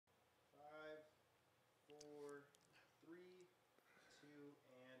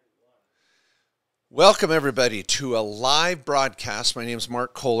Welcome, everybody, to a live broadcast. My name is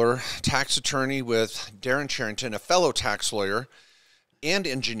Mark Kohler, tax attorney with Darren Charrington, a fellow tax lawyer and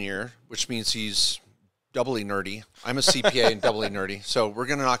engineer, which means he's doubly nerdy. I'm a CPA and doubly nerdy, so we're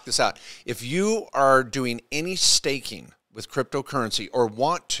going to knock this out. If you are doing any staking with cryptocurrency or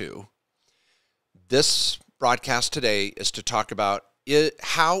want to, this broadcast today is to talk about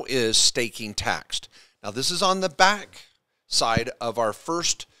how is staking taxed. Now, this is on the back side of our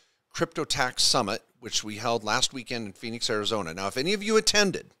first Crypto Tax Summit, which we held last weekend in Phoenix, Arizona. Now, if any of you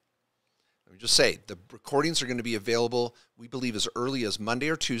attended, let me just say, the recordings are going to be available, we believe, as early as Monday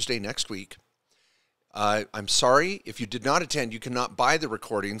or Tuesday next week. I'm sorry, if you did not attend, you cannot buy the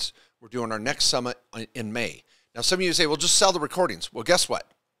recordings. We're doing our next summit in May. Now, some of you say, well, just sell the recordings. Well, guess what?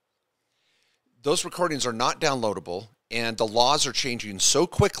 Those recordings are not downloadable, and the laws are changing so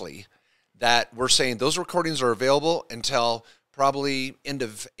quickly that we're saying those recordings are available until probably end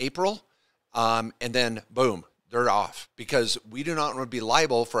of April, and then boom, they're off, because we do not want to be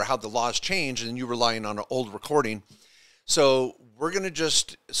liable for how the laws change and you relying on an old recording. So we're going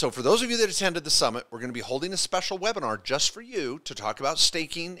to so for those of you that attended the summit, we're going to be holding a special webinar just for you to talk about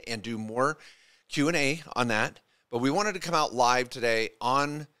staking and do more Q&A on that. But we wanted to come out live today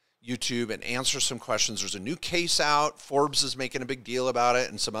on YouTube and answer some questions. There's a new case out. Forbes is making a big deal about it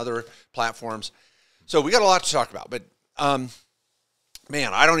and some other platforms. So we got a lot to talk about, but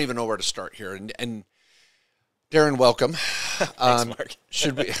man, I don't even know where to start here. And Darren, welcome. Thanks, Mark.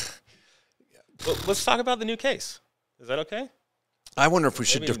 Should we? Well, let's talk about the new case. Is that okay? I wonder if we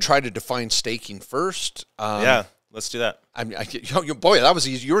should try to define staking first. Yeah, let's do that. Boy, that was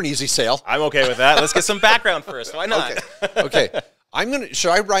easy. You're an easy sale. I'm okay with that. Let's get some background first. Why not? Okay.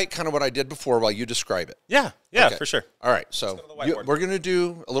 Should I write kind of what I did before while you describe it? Yeah, okay. For sure. All right, so we're going to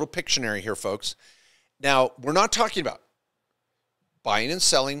do a little Pictionary here, folks. Now, we're not talking about buying and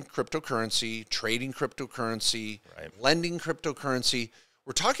selling cryptocurrency, trading cryptocurrency, lending cryptocurrency.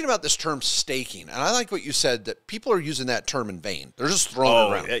 We're talking about this term staking. And I like what you said, that people are using that term in vain. They're just throwing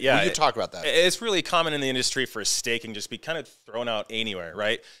it around. Yeah, Will you talk about that? It's really common in the industry for staking just be kind of thrown out anywhere,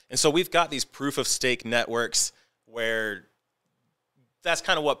 right? And so we've got these proof of stake networks where that's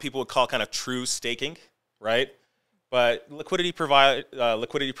kind of what people would call kind of true staking, right? But liquidity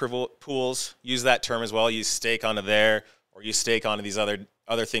pools use that term as well. You stake onto there, or you stake onto these other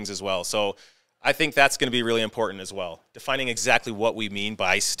things as well. So I think that's going to be really important as well. Defining exactly what we mean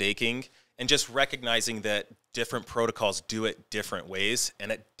by staking and just recognizing that different protocols do it different ways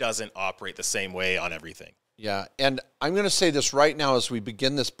and it doesn't operate the same way on everything. Yeah, and I'm going to say this right now as we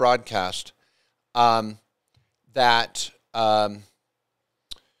begin this broadcast, that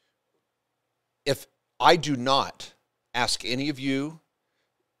if I do not ask any of you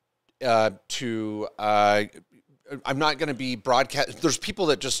I'm not going to be broadcast. There's people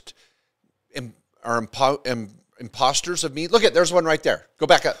that just are imposters of me. Look at, there's one right there. Go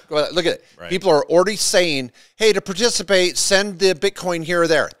back up. Look at it. Right. People are already saying, hey, to participate, send the Bitcoin here or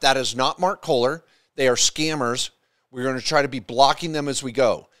there. That is not Mark Kohler. They are scammers. We're going to try to be blocking them as we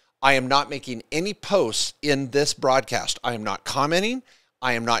go. I am not making any posts in this broadcast. I am not commenting.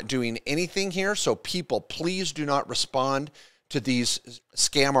 I am not doing anything here. So people, please do not respond to these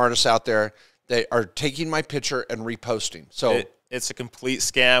scam artists out there. They are taking my picture and reposting. So it's a complete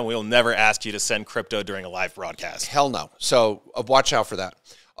scam. We'll never ask you to send crypto during a live broadcast. Hell no. So watch out for that.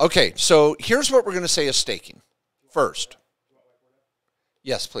 Okay, so here's what we're going to say is staking first.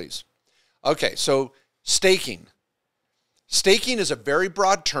 Yes, please. Okay, so staking. Staking is a very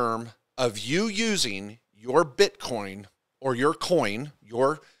broad term of you using your Bitcoin or your coin,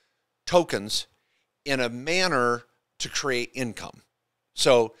 your tokens, in a manner to create income.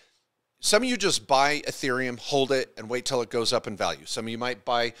 So some of you just buy Ethereum, hold it, and wait till it goes up in value. Some of you might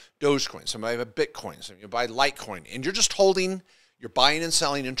buy Dogecoin. Some might have Bitcoin. Some of you buy Litecoin. And you're just holding, you're buying and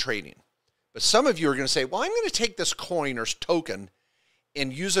selling and trading. But some of you are going to say, well, I'm going to take this coin or token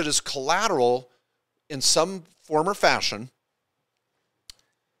and use it as collateral in some form or fashion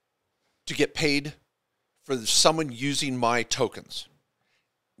to get paid for someone using my tokens.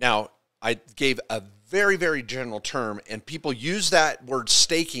 Now, I gave a very, very general term, and people use that word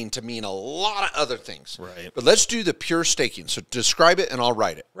staking to mean a lot of other things. Right. But let's do the pure staking. So describe it, and I'll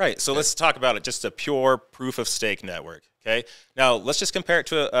write it. Right. So let's talk about it, just a pure proof of stake network. Okay. Now, let's just compare it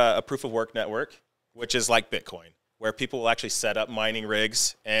to a proof of work network, which is like Bitcoin, where people will actually set up mining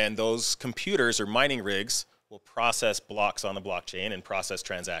rigs, and those computers or mining rigs will process blocks on the blockchain and process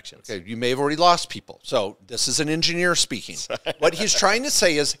transactions. Okay, you may have already lost people. So this is an engineer speaking. What he's trying to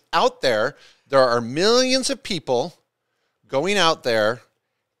say is out there are millions of people going out there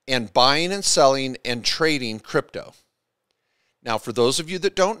and buying and selling and trading crypto. Now, for those of you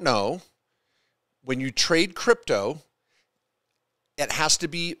that don't know, when you trade crypto, it has to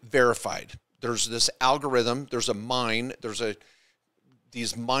be verified. There's this algorithm, there's a mine,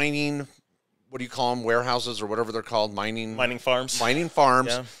 these mining, what do you call them, warehouses or whatever they're called, mining farms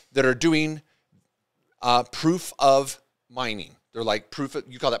that are doing proof of mining. They're like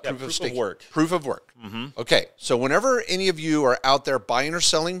you call that proof of stake. Proof of work. Okay, so whenever any of you are out there buying or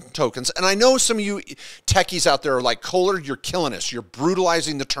selling tokens, and I know some of you techies out there are like, Kohler, you're killing us. You're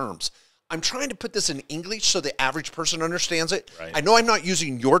brutalizing the terms. I'm trying to put this in English so the average person understands it. Right. I know I'm not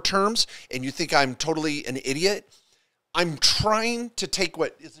using your terms, and you think I'm totally an idiot. I'm trying to take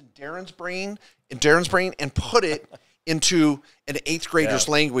what is in Darren's brain, and put it into an 8th grader's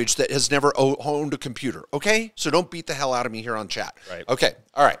language that has never owned a computer, okay? So don't beat the hell out of me here on chat. Right. Okay,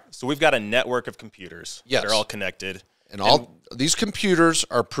 all right. So we've got a network of computers that are all connected. And all these computers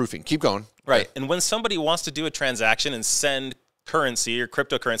are proofing. Keep going. Right. And when somebody wants to do a transaction and send currency or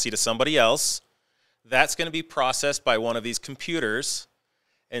cryptocurrency to somebody else, that's going to be processed by one of these computers,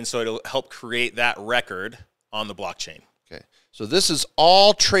 and so it'll help create that record on the blockchain. Okay. So this is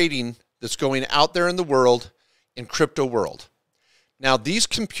all trading that's going out there in the world, in crypto world. Now, these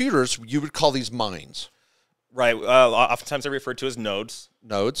computers, you would call these mines. Right. Oftentimes they're referred to as nodes.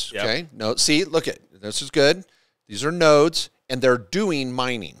 Nodes, Yep. okay. Nodes. See, look at this is good. These are nodes, and they're doing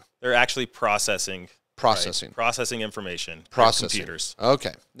mining. They're actually processing. Processing. Right? Processing information. Processing. Computers.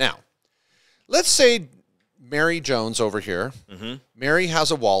 Okay. Now, let's say Mary Jones over here. Mary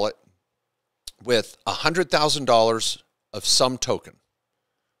has a wallet with $100,000 of some token.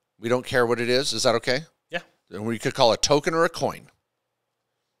 We don't care what it is. Is that okay? Yeah. And we could call a token or a coin.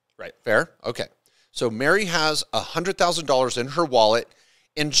 Right. Fair? Okay. So Mary has $100,000 in her wallet,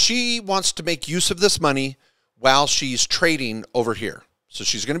 and she wants to make use of this money while she's trading over here. So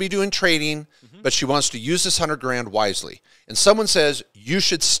she's going to be doing trading, but she wants to use this 100 grand wisely. And someone says, you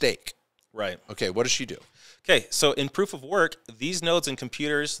should stake. Right. Okay, what does she do? Okay, so in proof of work, these nodes and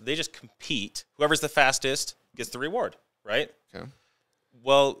computers, they just compete. Whoever's the fastest gets the reward, right? Okay.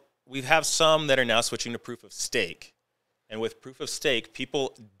 Well, we have some that are now switching to proof of stake. And with proof of stake,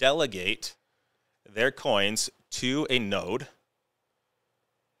 people delegate their coins to a node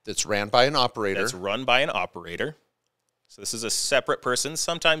That's ran by an operator. that's run by an operator. So this is a separate person.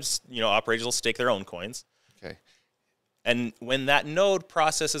 Sometimes, operators will stake their own coins. Okay. And when that node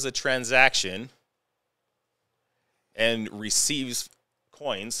processes a transaction and receives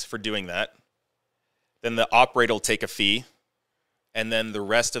coins for doing that, then the operator will take a fee, and then the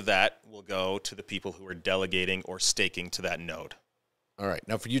rest of that will go to the people who are delegating or staking to that node. All right.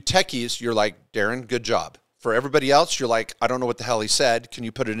 Now, for you techies, you're like, Darren, good job. For everybody else, you're like, I don't know what the hell he said. Can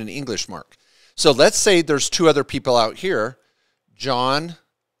you put it in English, Mark? So let's say there's two other people out here, John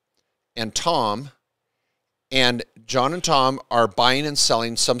and Tom, and John and Tom are buying and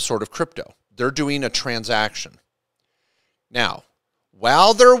selling some sort of crypto. They're doing a transaction. Now,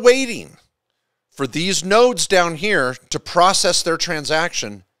 while they're waiting for these nodes down here to process their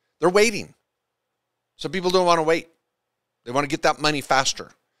transaction, they're waiting. Some people don't want to wait. They want to get that money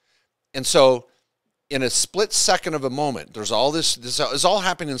faster. And so in a split second of a moment, there's all this is all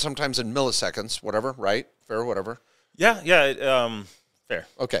happening sometimes in milliseconds, whatever, right? Fair, whatever. Yeah, fair.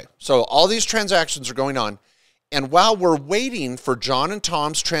 Okay, so all these transactions are going on. And while we're waiting for John and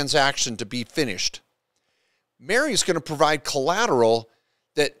Tom's transaction to be finished, Mary's going to provide collateral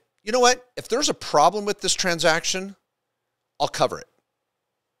that, you know what, if there's a problem with this transaction, I'll cover it.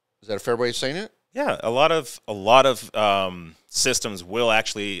 Is that a fair way of saying it? Yeah, a lot of systems will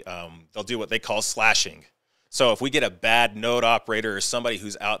actually they'll do what they call slashing. So if we get a bad node operator or somebody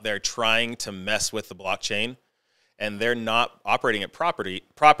who's out there trying to mess with the blockchain, and they're not operating it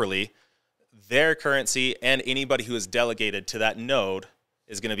properly, their currency and anybody who is delegated to that node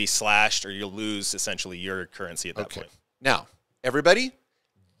is going to be slashed, or you'll lose essentially your currency at that point. Now, everybody,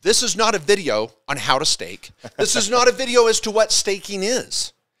 this is not a video on how to stake. This is not a video as to what staking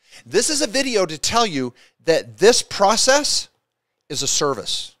is. This is a video to tell you that this process is a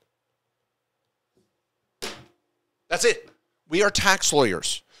service. That's it. We are tax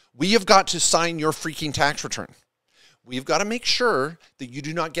lawyers. We have got to sign your freaking tax return. We've got to make sure that you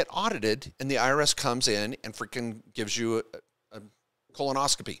do not get audited and the IRS comes in and freaking gives you a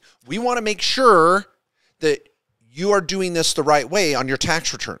colonoscopy. We want to make sure that you are doing this the right way on your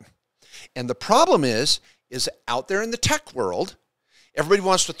tax return. And the problem is out there in the tech world, everybody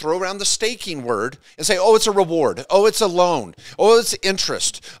wants to throw around the staking word and say, oh, it's a reward. Oh, it's a loan. Oh, it's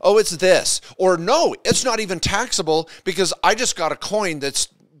interest. Oh, it's this. Or no, it's not even taxable because I just got a coin that's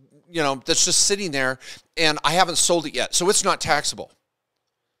just sitting there and I haven't sold it yet. So it's not taxable.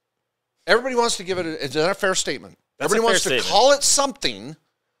 Everybody wants to give it is that a fair statement? That's Everybody a fair wants statement. to call it something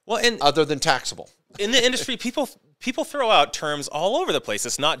Well, and other than taxable. in the industry, people throw out terms all over the place.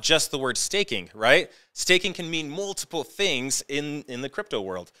 It's not just the word staking, right? Staking can mean multiple things in the crypto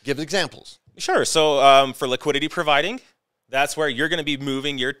world. Give examples. Sure. So for liquidity providing, that's where you're going to be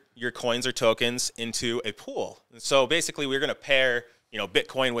moving your coins or tokens into a pool. And so basically, we're going to pair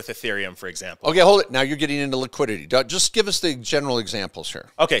Bitcoin with Ethereum, for example. Okay, hold it. Now you're getting into liquidity. Just give us the general examples here.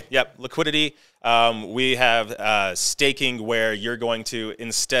 Okay, yep. Liquidity. We have staking where you're going to,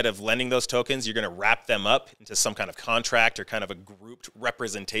 instead of lending those tokens, you're going to wrap them up into some kind of contract or kind of a grouped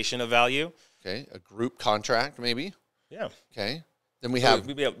representation of value. Okay, a group contract maybe. Yeah. Okay. Then we have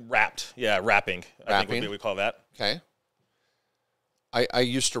wrapped. Yeah, wrapping. I think would be what we call that. Okay. I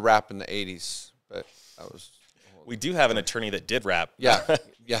used to rap in the 80s, but I was... We do have an attorney that did rap. Yeah,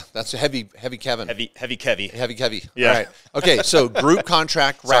 yeah, that's a heavy Kevin. Heavy Kevy. Heavy Kevy. Yeah. All right. Okay, so group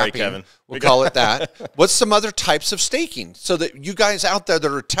contract Sorry, wrapping. Kevin. We'll call it that. What's some other types of staking? So that you guys out there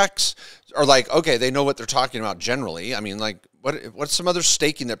that are techs are like, okay, they know what they're talking about generally. I mean, like, what's some other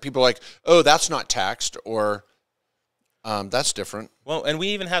staking that people are like, oh, that's not taxed, or that's different? Well, and we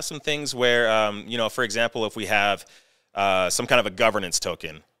even have some things where, for example, if we have some kind of a governance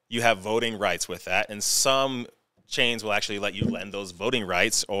token, you have voting rights with that, and some chains will actually let you lend those voting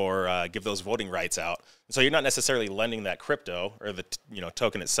rights or give those voting rights out. So you're not necessarily lending that crypto or the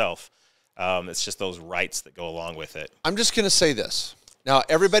token itself. It's just those rights that go along with it. I'm just going to say this. Now,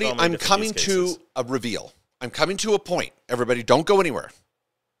 everybody, I'm coming to a reveal. I'm coming to a point. Everybody, don't go anywhere.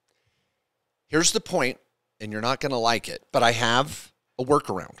 Here's the point, and you're not going to like it, but I have a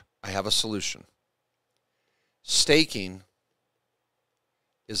workaround. I have a solution. Staking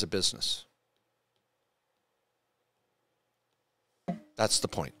is a business. That's the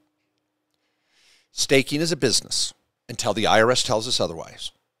point. Staking is a business until the IRS tells us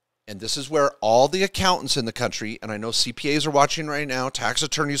otherwise. And this is where all the accountants in the country, and I know CPAs are watching right now, tax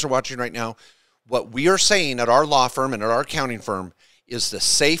attorneys are watching right now, what we are saying at our law firm and at our accounting firm is the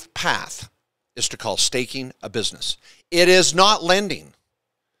safe path is to call staking a business. It is not lending.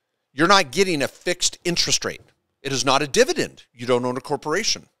 You're not getting a fixed interest rate. It is not a dividend. You don't own a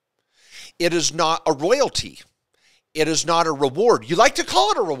corporation. It is not a royalty. It is not a reward. You like to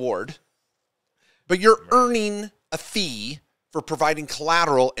call it a reward, but you're earning a fee for providing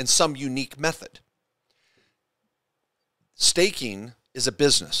collateral in some unique method. Staking is a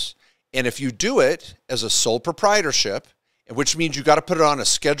business. And if you do it as a sole proprietorship, which means you got to put it on a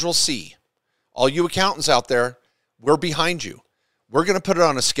Schedule C. All you accountants out there, we're behind you. We're going to put it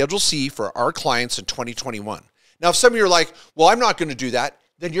on a Schedule C for our clients in 2021. Now, if some of you are like, well, I'm not going to do that,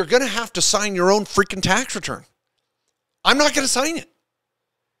 then you're going to have to sign your own freaking tax return. I'm not going to sign it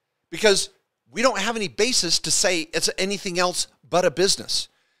because we don't have any basis to say it's anything else but a business.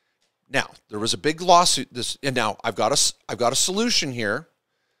 Now, there was a big lawsuit, and now I've got a solution here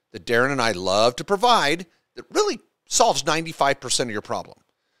that Darren and I love to provide that really solves 95% of your problem.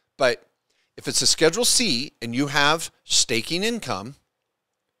 But if it's a Schedule C and you have staking income,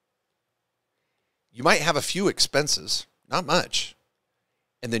 you might have a few expenses, not much,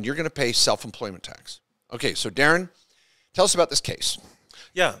 and then you're going to pay self-employment tax. Okay, so Darren, tell us about this case.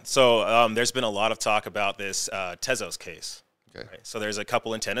 Yeah, so there's been a lot of talk about this Tezos case. Okay. Right? So there's a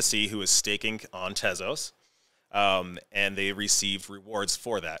couple in Tennessee who is staking on Tezos, and they received rewards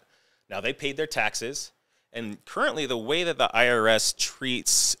for that. Now, they paid their taxes, and currently the way that the IRS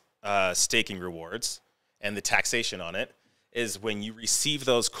treats staking rewards and the taxation on it is when you receive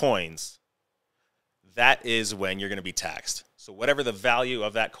those coins, that is when you're going to be taxed. So whatever the value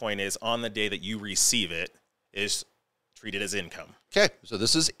of that coin is on the day that you receive it is treated as income. Okay, so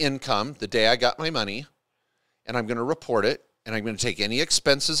this is income the day I got my money, and I'm going to report it, and I'm going to take any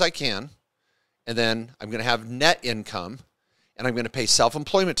expenses I can, and then I'm going to have net income, and I'm going to pay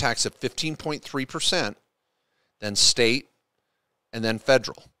self-employment tax of 15.3%, then state, and then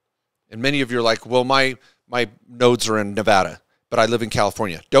federal. And many of you are like, well, my nodes are in Nevada, but I live in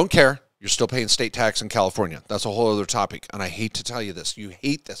California. Don't care. You're still paying state tax in California. That's a whole other topic, and I hate to tell you this. You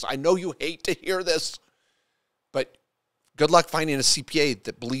hate this. I know you hate to hear this, but good luck finding a CPA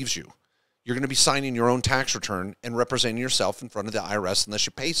that believes you. You're going to be signing your own tax return and representing yourself in front of the IRS unless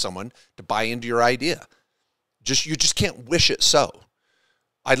you pay someone to buy into your idea. You just can't wish it so.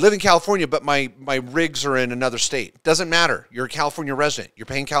 I live in California, but my rigs are in another state. Doesn't matter. You're a California resident. You're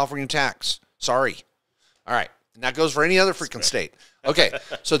paying California tax. Sorry. All right. And that goes for any other freaking state. Okay.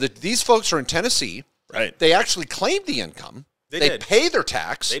 So these folks are in Tennessee. Right. They actually claimed the income. They did. pay their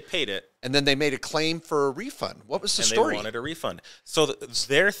tax. They paid it. And then they made a claim for a refund. What was the story? They wanted a refund. So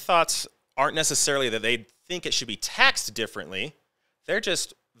their thoughts aren't necessarily that they think it should be taxed differently.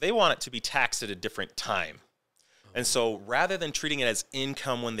 They want it to be taxed at a different time. And so rather than treating it as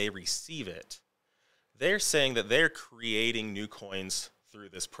income when they receive it, they're saying that they're creating new coins through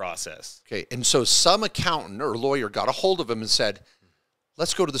this process. Okay, and so some accountant or lawyer got a hold of him and said,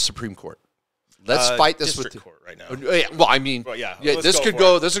 let's go to the Supreme Court. Let's fight this with district court right now. Well, I mean, this could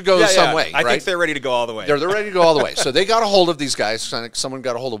go some way. I right? think they're ready to go all the way. They're ready to go all the way. So they got a hold of these guys. Someone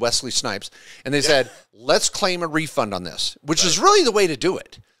got a hold of Wesley Snipes, and they said, let's claim a refund on this, which is really the way to do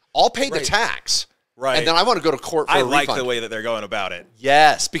it. I'll pay the tax, and then I want to go to court for a refund. I like the way that they're going about it.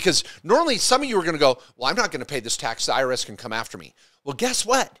 Yes, because normally some of you are going to go, well, I'm not going to pay this tax. The IRS can come after me. Well, guess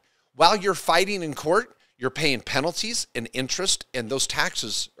what? While you're fighting in court, you're paying penalties and interest, and those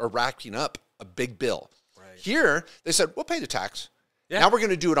taxes are racking up a big bill. Here, they said, we'll pay the tax. Yeah. Now we're going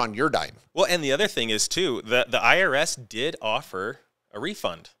to do it on your dime. Well, and the other thing is, too, the IRS did offer a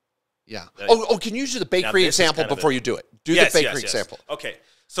refund. Yeah. Can you use the bakery example before you do it? Do the bakery example. Okay.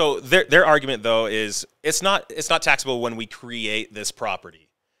 So their argument, though, is it's not taxable when we create this property.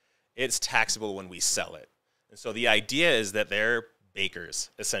 It's taxable when we sell it. And so the idea is that they're bakers,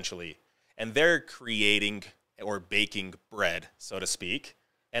 essentially, and they're creating or baking bread, so to speak.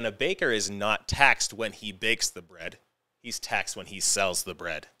 And a baker is not taxed when he bakes the bread. He's taxed when he sells the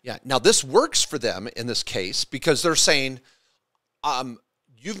bread. Yeah. Now, this works for them in this case because they're saying,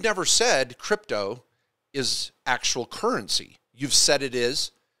 you've never said crypto is actual currency. You've said it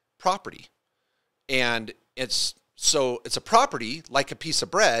is property. And it's a property like a piece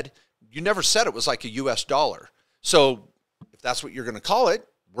of bread. You never said it was like a US dollar. So if that's what you're going to call it,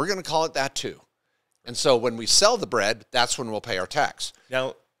 we're going to call it that too. And so when we sell the bread, that's when we'll pay our tax.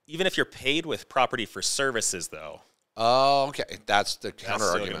 Now, even if you're paid with property for services, though. Oh, okay. That's the counter argument. That's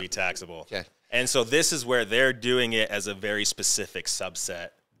still going to be taxable. Okay. And so this is where they're doing it as a very specific subset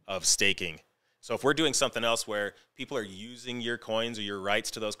of staking. So if we're doing something else where people are using your coins or your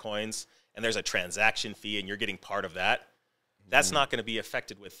rights to those coins, and there's a transaction fee and you're getting part of that, that's not going to be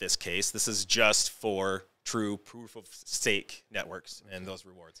affected with this case. This is just for true proof of stake networks and those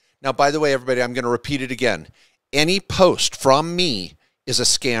rewards. Now, by the way, everybody, I'm going to repeat it again. Any post from me is a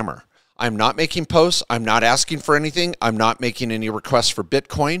scammer. I'm not making posts. I'm not asking for anything. I'm not making any requests for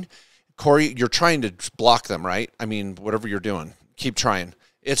Bitcoin. Corey, you're trying to block them, right? I mean, whatever you're doing, keep trying.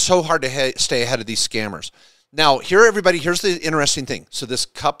 It's so hard to stay ahead of these scammers. Now, everybody, here's the interesting thing. So this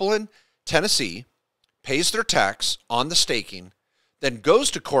couple in Tennessee pays their tax on the staking, then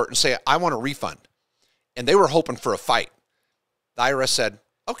goes to court and say, I want a refund. And they were hoping for a fight. The IRS said,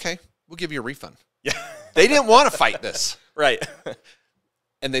 okay, we'll give you a refund. Yeah. They didn't want to fight this. Right.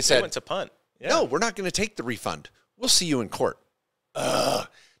 And they said, went to punt. Yeah. No, we're not going to take the refund. We'll see you in court.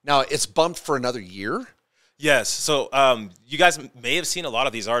 Now, it's bumped for another year. Yes. So you guys may have seen a lot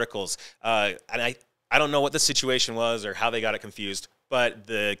of these articles. And I don't know what the situation was or how they got it confused, but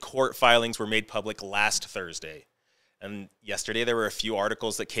the court filings were made public last Thursday. And yesterday there were a few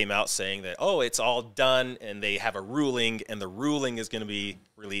articles that came out saying that, oh, it's all done and they have a ruling and the ruling is going to be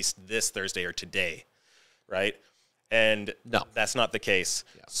released this Thursday or today, right? And no, that's not the case.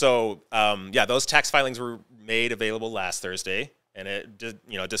 Yeah. So, those tax filings were made available last Thursday and it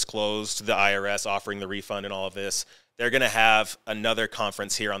disclosed to the IRS offering the refund and all of this. They're going to have another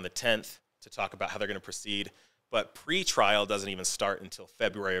conference here on the 10th to talk about how they're going to proceed. But pre-trial doesn't even start until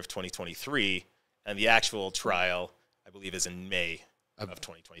February of 2023. And the actual trial, I believe, is in May of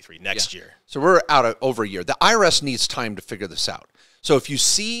 2023, next year. So we're out of over a year. The IRS needs time to figure this out. So if you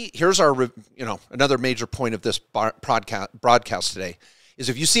see, here's our, another major point of this broadcast today, is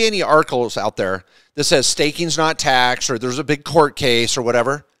if you see any articles out there that says staking's not taxed or there's a big court case or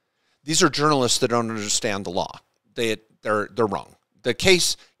whatever, these are journalists that don't understand the law. They're wrong. The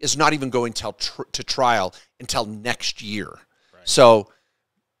case is not even going to trial until next year. Right. So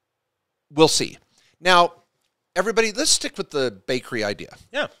we'll see. Now, everybody, let's stick with the bakery idea.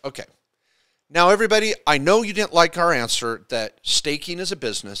 Yeah. Okay. Now, everybody, I know you didn't like our answer that staking is a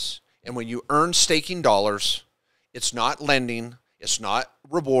business, and when you earn staking dollars, it's not lending, it's not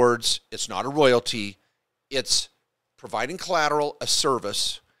rewards, it's not a royalty, it's providing collateral, a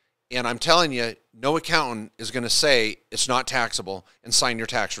service, and I'm telling you, no accountant is going to say it's not taxable and sign your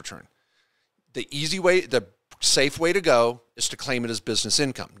tax return. The easy way, the safe way to go is to claim it as business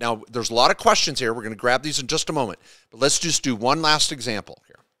income. Now, there's a lot of questions here. We're going to grab these in just a moment, but let's just do one last example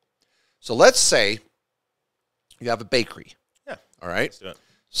here. So let's say you have a bakery. Yeah. All right. Let's do it.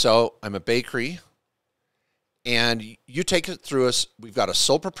 So I'm a bakery, and you take it through us. We've got a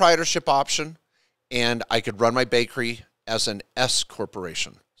sole proprietorship option, and I could run my bakery as an S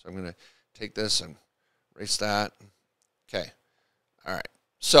corporation. So I'm going to take this and erase that. Okay. All right.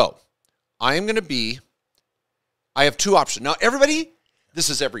 So I have two options. Now, everybody, this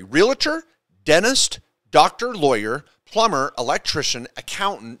is every realtor, dentist, doctor, lawyer, plumber, electrician,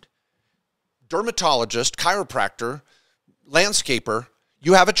 accountant, dermatologist, chiropractor, landscaper,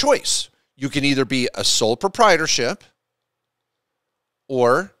 you have a choice. You can either be a sole proprietorship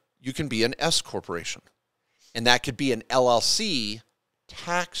or you can be an S corporation. And that could be an LLC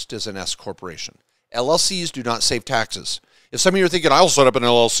taxed as an S corporation. LLCs do not save taxes. If some of you are thinking, I'll set up an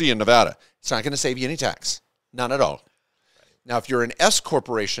LLC in Nevada, it's not going to save you any tax. None at all. Now, if you're an S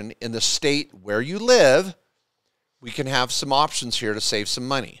corporation in the state where you live, we can have some options here to save some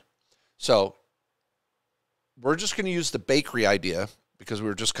money. So we're just going to use the bakery idea because we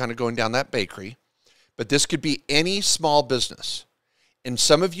were just kind of going down that bakery. But this could be any small business. And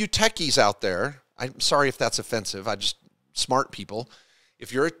some of you techies out there, I'm sorry if that's offensive, smart people,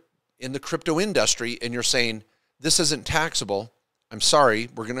 if you're in the crypto industry and you're saying, this isn't taxable, I'm sorry,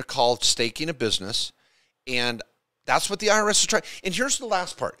 we're going to call staking a business. And that's what the IRS is trying. And here's the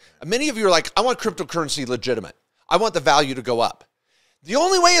last part. Many of you are like, I want cryptocurrency legitimate. I want the value to go up. The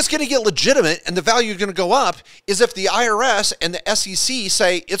only way it's going to get legitimate and the value is going to go up is if the IRS and the SEC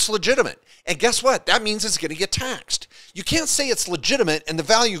say it's legitimate. And guess what? That means it's going to get taxed. You can't say it's legitimate and the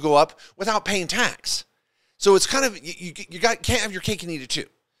value go up without paying tax. So it's kind of, can't have your cake and eat it too.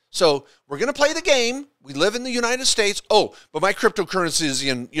 So we're going to play the game. We live in the United States. Oh, but my cryptocurrency is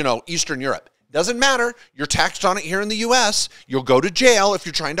in, Eastern Europe. Doesn't matter. You're taxed on it here in the U.S. You'll go to jail if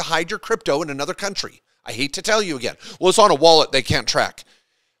you're trying to hide your crypto in another country. I hate to tell you again. Well, it's on a wallet they can't track.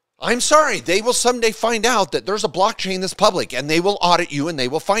 I'm sorry. They will someday find out that there's a blockchain that's public, and they will audit you, and they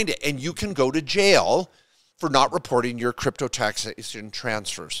will find it. And you can go to jail for not reporting your crypto taxation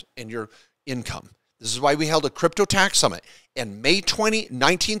transfers and your income. This is why we held a crypto tax summit. And May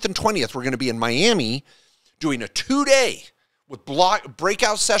 19th and 20th, we're going to be in Miami doing a 2-day with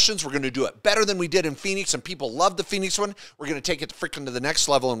breakout sessions. We're going to do it better than we did in Phoenix, and people love the Phoenix one. We're going to take it freaking to the next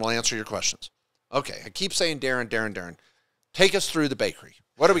level, and we'll answer your questions. Okay, I keep saying Darren. Take us through the bakery.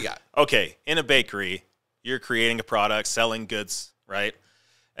 What do we got? Okay, in a bakery, you're creating a product, selling goods, right?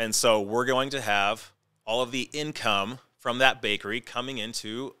 And so we're going to have all of the income from that bakery coming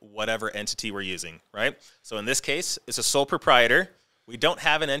into whatever entity we're using, right? So in this case, it's a sole proprietor. We don't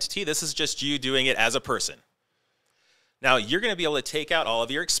have an entity. This is just you doing it as a person. Now, you're going to be able to take out all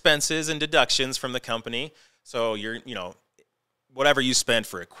of your expenses and deductions from the company. So you're, whatever you spend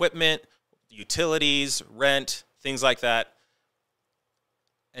for equipment, utilities, rent, things like that.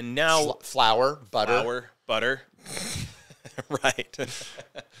 And now flour, butter. Right.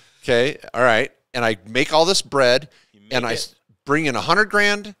 Okay. All right. And I make all this bread and I bring in 100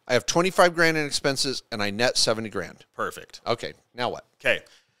 grand. I have 25 grand in expenses and I net 70 grand. Perfect. Okay. Now what? Okay.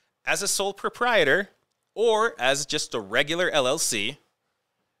 As a sole proprietor or as just a regular LLC,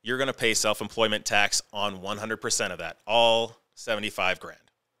 you're going to pay self-employment tax on 100% of that, all 75 grand.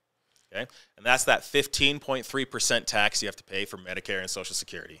 Okay. And that's that 15.3% tax you have to pay for Medicare and Social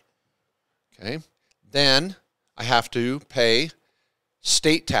Security. Okay. Then I have to pay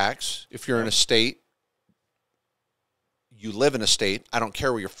state tax. If you're in a state, you live in a state, I don't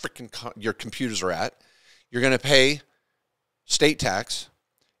care where your computers are at, you're going to pay state tax,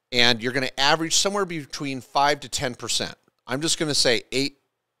 and you're going to average somewhere between 5 to 10%. I'm just going to say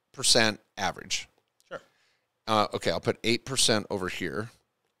 8% average. Sure. Okay, I'll put 8% over here.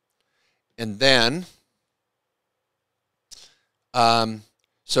 And then,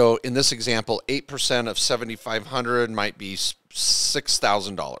 so in this example, 8% of 7,500 might be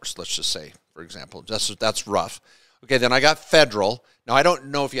 $6,000, let's just say, for example. That's rough. Okay, then I got federal. Now, I don't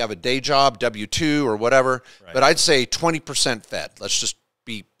know if you have a day job, W-2 or whatever, right, but I'd say 20% Fed. Let's just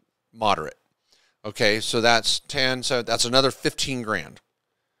be moderate. Okay, so that's 10, so that's another 15 grand.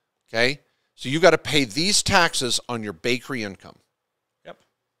 Okay, so you got to pay these taxes on your bakery income. Yep.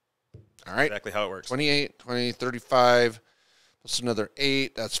 All right. Exactly how it works. 28, 20, 35, plus another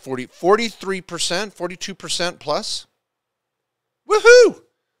 8, that's 40, 43%, 42% plus. Woohoo!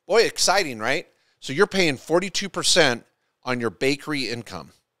 Boy, exciting, right? So you're paying 42% on your bakery income.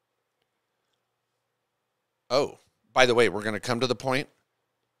 Oh, by the way, we're going to come to the point.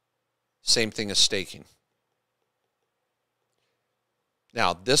 Same thing as staking.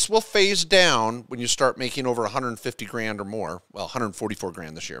 Now, this will phase down when you start making over 150 grand or more. Well, 144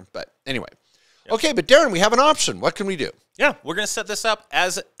 grand this year, but anyway. Yep. Okay, but Darren, we have an option. What can we do? Yeah, we're going to set this up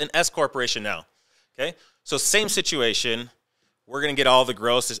as an S corporation now. Okay, so same situation. We're going to get all the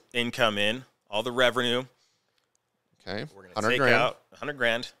gross income in, all the revenue. Okay, we're going to take out 100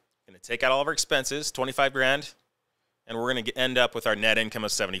 grand. Going to take out all of our expenses, 25 grand, and we're going to end up with our net income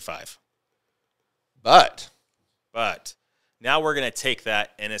of 75. But now we're going to take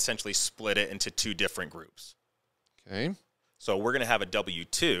that and essentially split it into two different groups. Okay. So we're going to have a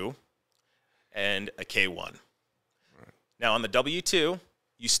W-2, and a K-1. Now, on the W-2,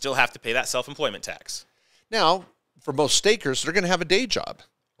 you still have to pay that self-employment tax. Now, for most stakers, they're going to have a day job.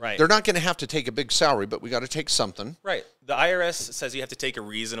 Right. They're not going to have to take a big salary, but we got to take something. Right. The IRS says you have to take a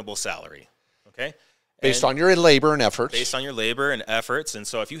reasonable salary, okay? Based on your labor and efforts. Based on your labor and efforts. And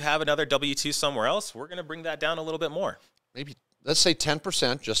so if you have another W-2 somewhere else, we're going to bring that down a little bit more. Maybe, let's say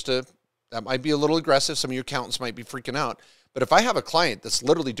 10%, just to, that might be a little aggressive. Some of your accountants might be freaking out. But if I have a client that's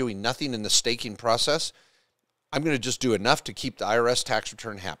literally doing nothing in the staking process, I'm going to just do enough to keep the IRS tax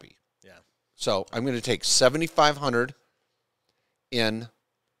return happy. Yeah. So I'm going to take $7,500 in,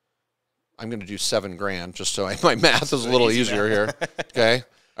 I'm going to do $7,000 just so my math is a little easier here. Okay.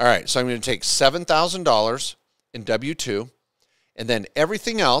 All right. So I'm going to take $7,000 in W-2, and then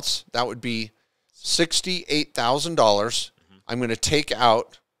everything else, that would be $68,000. I'm going to take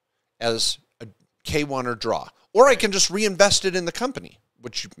out as a K-1 or draw. Or I can just reinvest it in the company,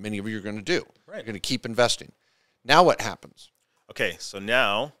 which many of you are going to do. Right. You're going to keep investing. Now what happens? Okay, so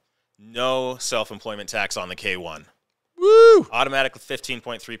now no self-employment tax on the K-1. Woo! Automatic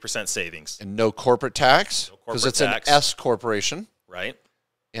 15.3% savings. And no corporate tax, because it's tax. an S corporation. Right.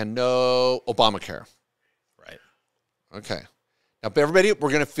 And no Obamacare. Right. Okay. Now, everybody,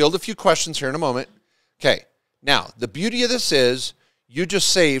 we're going to field a few questions here in a moment. Okay. Now, the beauty of this is you just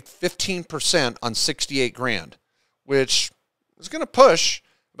saved 15% on $68,000, which is going to push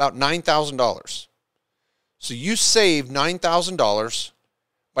about $9,000. So you save $9,000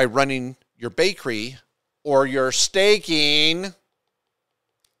 by running your bakery or your staking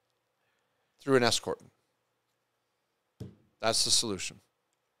through an S corp. That's the solution.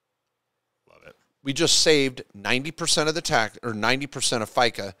 Love it. We just saved 90% of the tax, or 90% of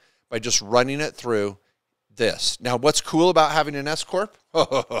FICA, by just running it through this. Now, what's cool about having an S corp?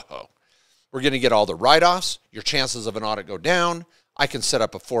 We're going to get all the write-offs. Your chances of an audit go down. I can set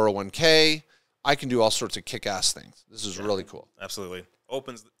up a 401k. I can do all sorts of kick-ass things. This is really cool. Absolutely.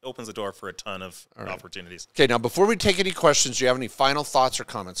 Opens the door for a ton of opportunities. Okay, now before we take any questions, do you have any final thoughts or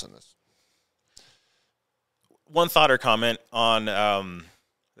comments on this? One thought or comment on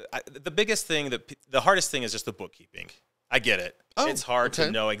the biggest thing, the hardest thing is just the bookkeeping. I get it. Oh, it's hard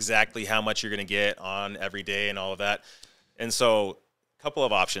to know exactly how much you're going to get on every day and all of that. And so a couple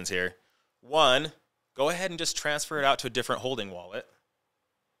of options here. One, go ahead and just transfer it out to a different holding wallet.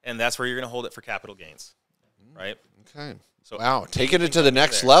 And that's where you're going to hold it for capital gains, right? Okay. So wow, taking it to the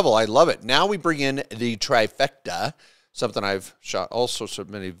next level. I love it. Now we bring in the trifecta, something I've shot all sorts of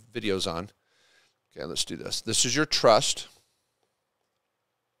many videos on. Okay, let's do this. This is your trust.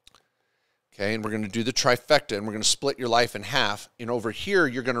 Okay, and we're going to do the trifecta, and we're going to split your life in half. And over here,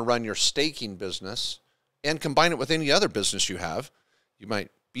 you're going to run your staking business and combine it with any other business you have. You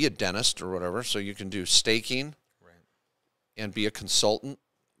might be a dentist or whatever, so you can do staking and be a consultant,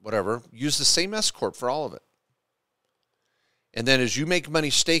 whatever. Use the same S corp for all of it. And then as you make money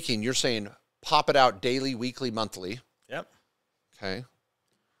staking, you're saying pop it out daily, weekly, monthly. Yep. Okay.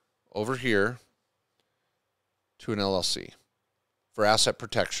 Over here to an LLC for asset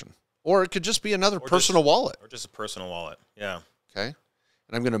protection. Or it could just be another personal wallet. Or just a personal wallet. Yeah. Okay. And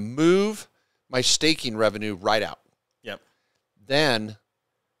I'm going to move my staking revenue right out. Yep. Then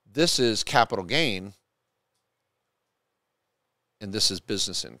this is capital gain. And this is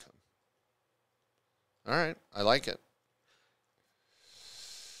business income. All right. I like it.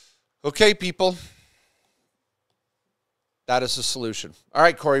 Okay, people. That is the solution. All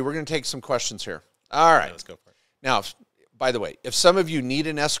right, Corey, we're going to take some questions here. All right. Let's go for it. Now, by the way, if some of you need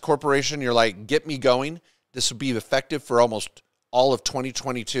an S corporation, you're like, get me going, this will be effective for almost all of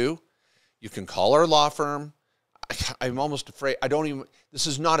 2022. You can call our law firm. I'm almost afraid. This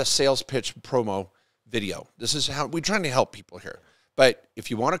is not a sales pitch promo video. This is how we're trying to help people here. But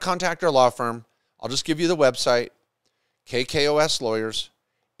if you want to contact our law firm, I'll just give you the website, KKOS Lawyers,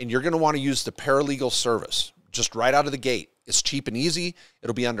 and you're going to want to use the paralegal service just right out of the gate. It's cheap and easy.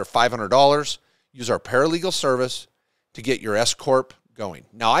 It'll be under $500. Use our paralegal service to get your S corp going.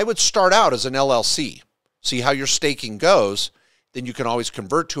 Now, I would start out as an LLC. See how your staking goes. Then you can always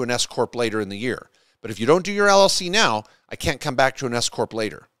convert to an S corp later in the year. But if you don't do your LLC now, I can't come back to an S corp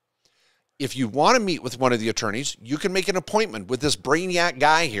later. If you want to meet with one of the attorneys, you can make an appointment with this brainiac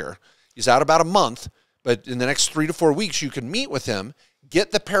guy here. He's out about a month, but in the next 3 to 4 weeks, you can meet with him,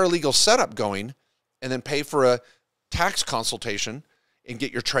 get the paralegal setup going, and then pay for a tax consultation and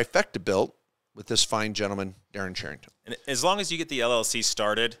get your trifecta built with this fine gentleman, Darren Charrington. And as long as you get the LLC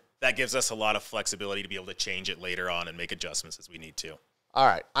started, that gives us a lot of flexibility to be able to change it later on and make adjustments as we need to. All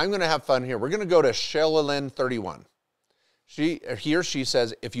right, I'm going to have fun here. We're going to go to Shelalyn31. He or she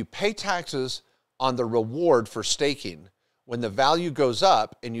says, if you pay taxes on the reward for staking, when the value goes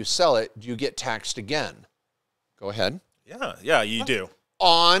up and you sell it, do you get taxed again? Go ahead. Yeah, you do.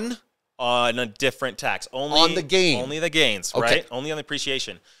 On a different tax. Only on the gain. Only the gains, Okay. right? Only on the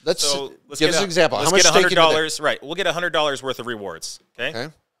appreciation. Let's give us get an example. Let's How much get staking $100. Right. We'll get $100 worth of rewards. Okay.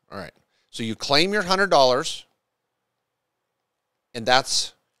 Okay. All right. So you claim your $100, and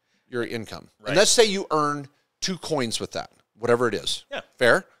that's your income. Right. And let's say you earn 2 coins with that, whatever it is. Yeah.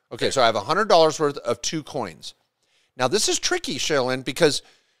 Fair? Okay, so I have $100 worth of 2 coins. Now, this is tricky, Shaylin, because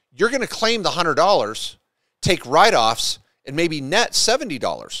you're going to claim the $100, take write-offs, and maybe net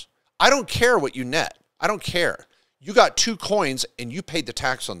 $70. I don't care what you net. I don't care. You got 2 coins, and you paid the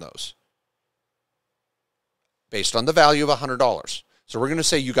tax on those based on the value of $100. So we're going to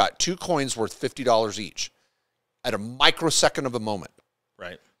say you got 2 coins worth $50 each at a microsecond of a moment.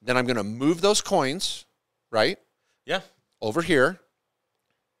 Right. Then I'm going to move those coins, right? Yeah. Over here.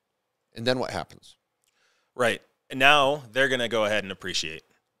 And then what happens? Right. And now they're going to go ahead and appreciate.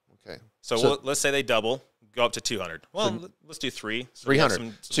 Okay. So let's say they double, go up to 200. Well, let's do 3. So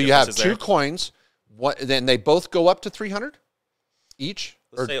 300. So you have 2 coins. Then they both go up to 300 each?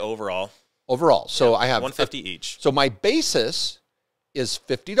 Let's say overall. Overall. So I have 150 each. So my basis is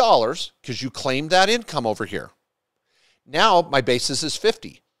 $50 because you claimed that income over here. Now my basis is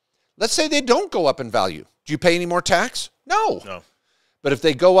 50. Let's say they don't go up in value. Do you pay any more tax? No. No. But if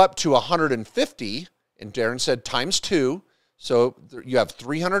they go up to 150, and Darren said times 2, so you have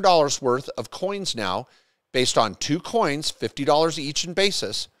 $300 worth of coins now based on 2 coins, $50 each in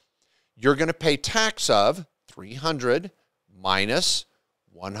basis, you're going to pay tax of $300 minus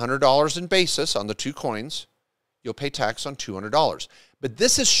 $100 in basis on the 2 coins. You'll pay tax on $200. But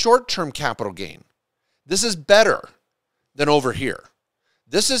this is short-term capital gain. This is better than over here.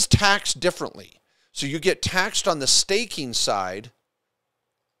 This is taxed differently. So you get taxed on the staking side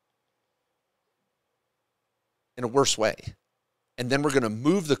in a worse way. And then we're going to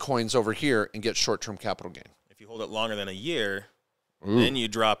move the coins over here and get short-term capital gain. If you hold it longer than a year, then you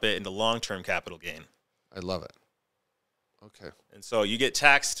drop it into long-term capital gain. I love it. Okay. And so you get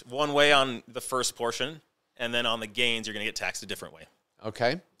taxed one way on the first portion, and then on the gains, you're going to get taxed a different way.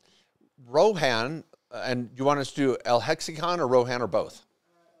 Okay. Rohan, and you want us to do El Hexicon or Rohan or both?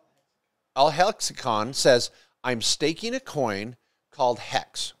 El Hexicon says, I'm staking a coin called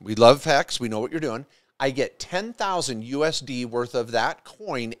Hex. We love Hex. We know what you're doing. I get 10,000 USD worth of that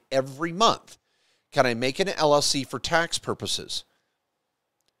coin every month. Can I make an LLC for tax purposes?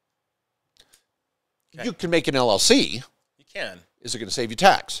 Okay. You can make an LLC. You can. Is it going to save you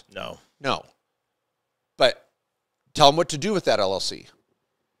tax? No. No. But tell them what to do with that LLC.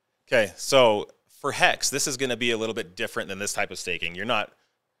 Okay, so for Hex, this is going to be a little bit different than this type of staking. You're not.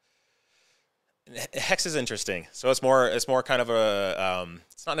 Hex is interesting. So it's more kind of a.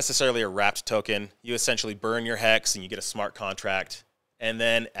 It's not necessarily a wrapped token. You essentially burn your Hex and you get a smart contract, and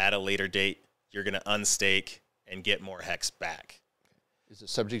then at a later date, you're going to unstake and get more Hex back. Is it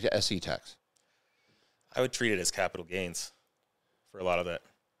subject to SE tax? I would treat it as capital gains for a lot of it,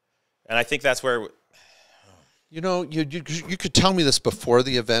 and I think that's where. You know, you could tell me this before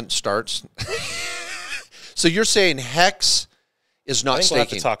the event starts. So you're saying Hex is not staking? We'll have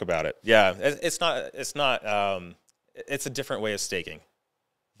to talk about it. Yeah, it's not. It's a different way of staking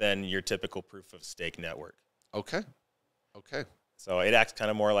than your typical proof of stake network. Okay. Okay. So it acts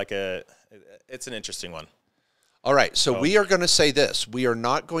kind of more like it's an interesting one. All right. So we are going to say this. We are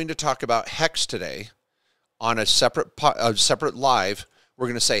not going to talk about Hex today on a separate live. We're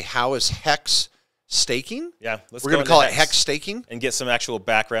going to say, how is Hex staking? Yeah. We're going to call it Hex staking. And get some actual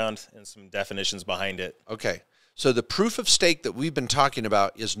background and some definitions behind it. Okay. So the proof of stake that we've been talking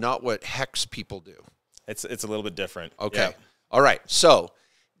about is not what Hex people do. It's a little bit different. Okay. Yeah. All right. So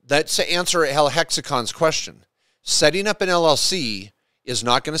let's answer El Hexicon's question. Setting up an LLC is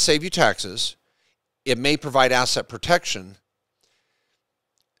not going to save you taxes. It may provide asset protection.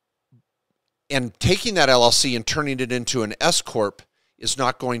 And taking that LLC and turning it into an S Corp is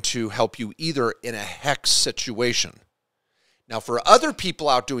not going to help you either in a Hex situation. Now, for other people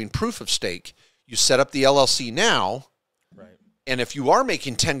out doing proof of stake, you set up the LLC now, right? And if you are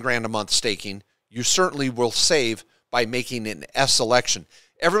making 10 grand a month staking, you certainly will save by making an S election.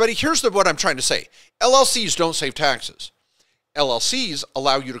 Everybody, here's what I'm trying to say. LLCs don't save taxes. LLCs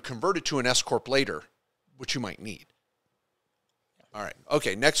allow you to convert it to an S Corp later, which you might need. All right.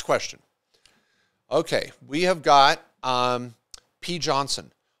 Okay, next question. Okay, we have got P.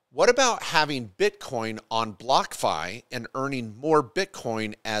 Johnson. What about having Bitcoin on BlockFi and earning more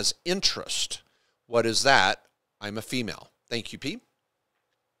Bitcoin as interest? What is that? I'm a female. Thank you, P.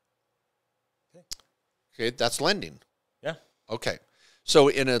 Okay, that's lending. Yeah. Okay. So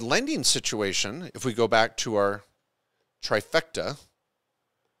in a lending situation, if we go back to our trifecta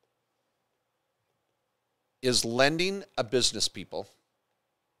is lending a business people.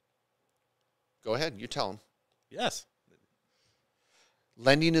 Go ahead, you tell them. Yes.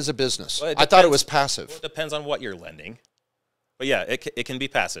 Lending is a business. Well, I thought it was passive. Well, it depends on what you're lending. But yeah, it can be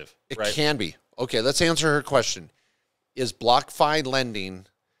passive. It right? can be. Okay, let's answer her question. Is BlockFi lending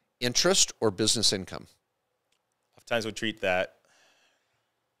interest or business income? Oftentimes we treat that.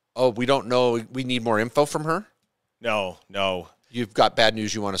 Oh, we don't know. We need more info from her? No. You've got bad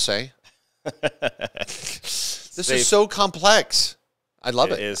news you want to say? This is so complex. I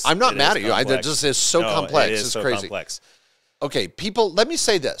love it. I'm not mad at you. It just is so complex. It's so crazy. Complex. Okay, people, let me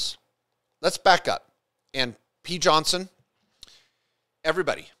say this. Let's back up. And P. Johnson,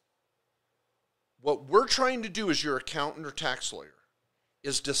 everybody, what we're trying to do as your accountant or tax lawyer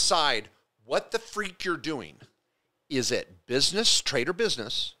is decide what the freak you're doing. Is it business, trade or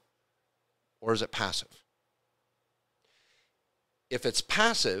business, or is it passive? If it's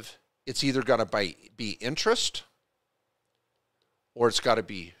passive, it's either got to be interest, or it's got to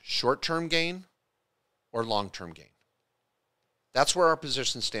be short-term gain or long-term gain. That's where our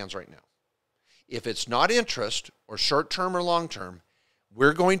position stands right now. If it's not interest or short-term or long-term,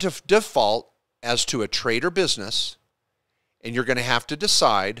 we're going to default as to a trade or business, and you're going to have to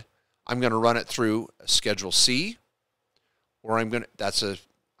decide, I'm going to run it through a Schedule C, or I'm going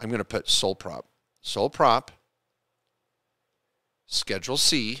to put sole prop, Schedule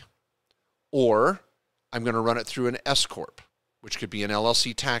C, or I'm going to run it through an S Corp, which could be an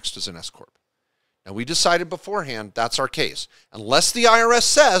LLC taxed as an S Corp. Now, we decided beforehand that's our case. Unless the IRS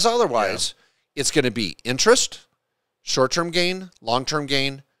says otherwise, it's going to be interest, short-term gain, long-term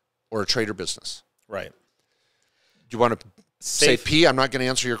gain, or a trade or business. Right. Do you want to say P? I'm not going to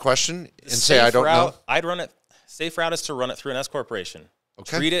answer your question and say I don't know. I'd run it. Safe route is to run it through an S corporation.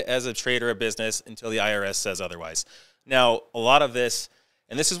 Okay. Treat it as a trade or a business until the IRS says otherwise. Now, a lot of this,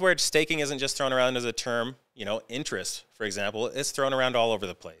 and this is where staking isn't just thrown around as a term. Interest, for example, it's thrown around all over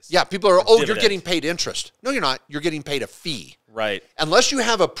the place. Yeah, people are, you're getting paid interest. No, you're not. You're getting paid a fee. Right. Unless you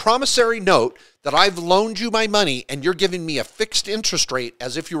have a promissory note that I've loaned you my money and you're giving me a fixed interest rate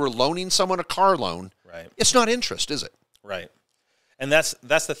as if you were loaning someone a car loan. Right. It's not interest, is it? Right. And that's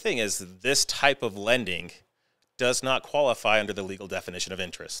the thing is this type of lending does not qualify under the legal definition of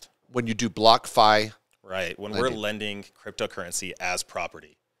interest. When you do BlockFi. Right. When we're lending cryptocurrency as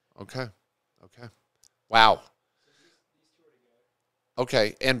property. Okay. Wow.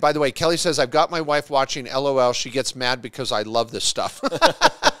 Okay. And by the way, Kelly says, I've got my wife watching. LOL. She gets mad because I love this stuff.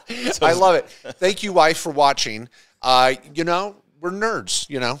 I love it. Thank you, wife, for watching. We're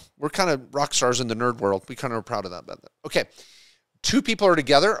nerds, We're kind of rock stars in the nerd world. We kind of are proud of that. Okay. Two people are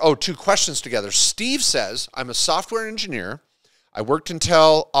together. Oh, two questions together. Steve says, I'm a software engineer. I worked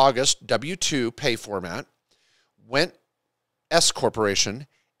until August, W-2 pay format, went S corporation,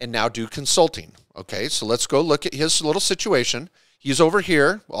 and now do consulting. Okay, so let's go look at his little situation. He's over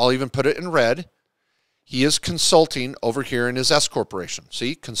here. I'll even put it in red. He is consulting over here in his S corporation.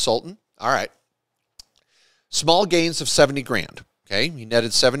 See, consultant. All right. Small gains of 70 grand. Okay, he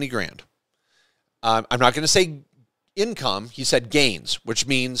netted 70 grand. I'm not going to say income. He said gains, which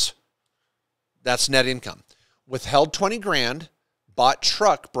means that's net income. Withheld 20 grand, bought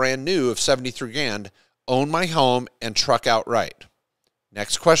truck brand new of 73 grand, own my home and truck outright.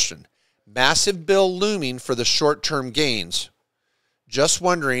 Next question. Massive bill looming for the short-term gains. Just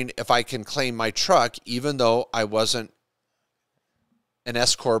wondering if I can claim my truck even though I wasn't an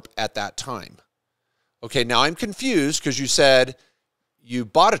S Corp at that time. Okay, now I'm confused because you said you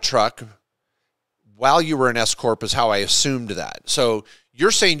bought a truck while you were an S Corp is how I assumed that. So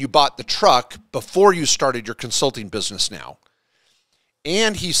you're saying you bought the truck before you started your consulting business now.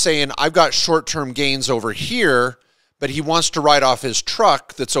 And he's saying I've got short-term gains over here, but he wants to write off his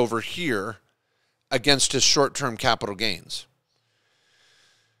truck that's over here against his short-term capital gains.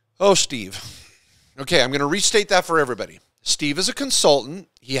 Oh, Steve. Okay, I'm going to restate that for everybody. Steve is a consultant.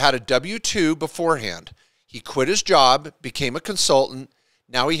 He had a W-2 beforehand. He quit his job, became a consultant.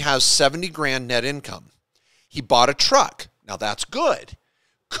 Now he has 70 grand net income. He bought a truck. Now that's good.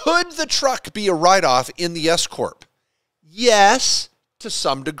 Could the truck be a write-off in the S Corp? Yes, to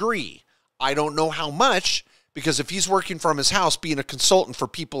some degree. I don't know how much, because if he's working from his house, being a consultant for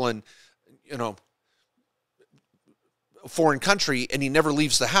people in, a foreign country, and he never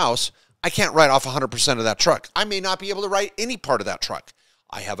leaves the house, I can't write off 100% of that truck. I may not be able to write any part of that truck.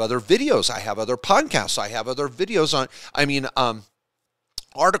 I have other videos. I have other podcasts. I have other videos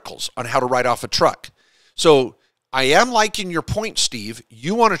articles on how to write off a truck. So I am liking your point, Steve.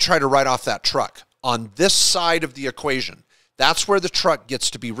 You want to try to write off that truck on this side of the equation. That's where the truck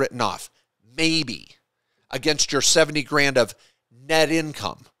gets to be written off. Maybe. against your 70 grand of net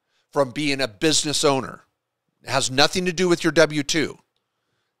income from being a business owner. It has nothing to do with your W-2.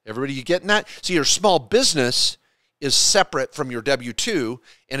 Everybody, you getting that? See, your small business is separate from your W-2,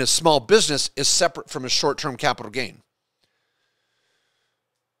 and a small business is separate from a short-term capital gain.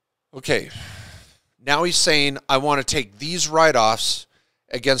 Okay, now he's saying, I want to take these write-offs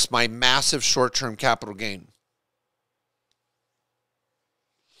against my massive short-term capital gain.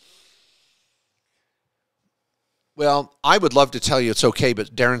 Well, I would love to tell you it's okay,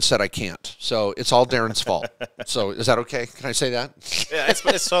 but Darren said I can't. So it's all Darren's fault. So is that okay? Can I say that? Yeah,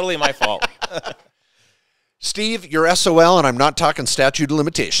 it's totally my fault. Steve, you're SOL, and I'm not talking statute of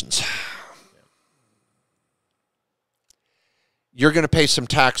limitations. You're going to pay some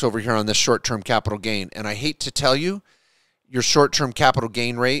tax over here on this short-term capital gain. And I hate to tell you, your short-term capital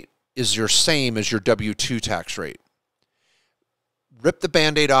gain rate is your same as your W-2 tax rate. Rip the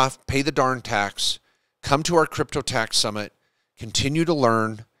Band-Aid off, pay the darn tax, come to our Crypto Tax Summit, continue to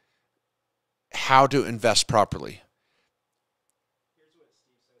learn how to invest properly.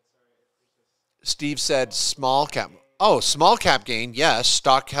 Steve said small cap. Oh, small cap gain, yes.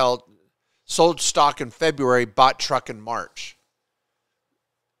 Stock held, sold stock in February, bought truck in March.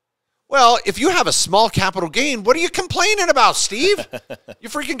 Well, if you have a small capital gain, what are you complaining about, Steve? You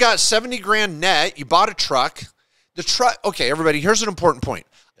freaking got 70 grand net. You bought a truck. The truck, okay, everybody, here's an important point.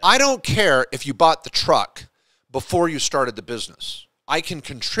 I don't care if you bought the truck before you started the business. I can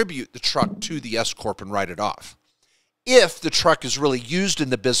contribute the truck to the S Corp and write it off. If the truck is really used in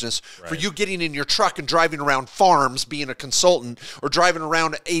the business for you getting in your truck and driving around farms being a consultant, or driving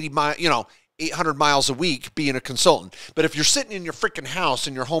around 800 miles a week being a consultant. But if you're sitting in your freaking house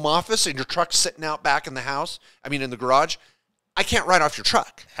in your home office and your truck's sitting out back in the house, in the garage, I can't write off your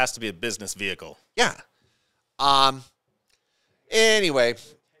truck. It has to be a business vehicle. Yeah. Anyway,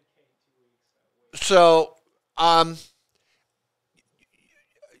 so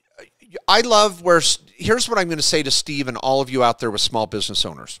I love where, here's what I'm going to say to Steve and all of you out there with small business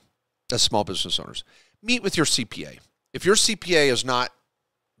owners, meet with your CPA. If your CPA is not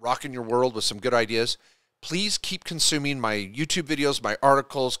rocking your world with some good ideas, please keep consuming my YouTube videos, my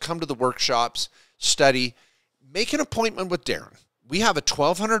articles, come to the workshops, study, make an appointment with Darren. We have a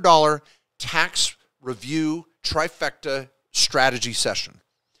 $1,200 tax review trifecta strategy session.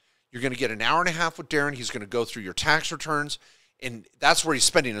 You're going to get an hour and a half with Darren. He's going to go through your tax returns, and that's where he's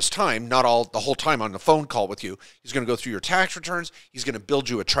spending his time, not the whole time on the phone call with you. He's going to go through your tax returns. He's going to build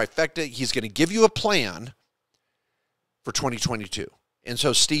you a trifecta. He's going to give you a plan for 2022. And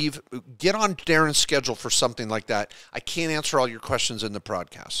so, Steve, get on Darren's schedule for something like that. I can't answer all your questions in the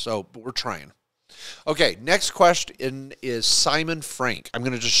podcast, but we're trying. Okay, next question is Simon Frank. I'm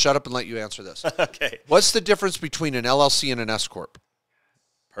going to just shut up and let you answer this. Okay. What's the difference between an LLC and an S Corp?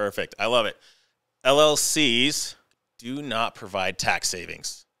 Perfect. I love it. LLCs do not provide tax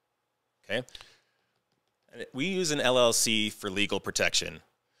savings. Okay? We use an LLC for legal protection.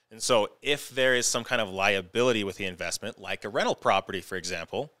 And so if there is some kind of liability with the investment, like a rental property, for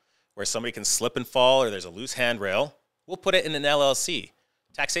example, where somebody can slip and fall or there's a loose handrail, we'll put it in an LLC.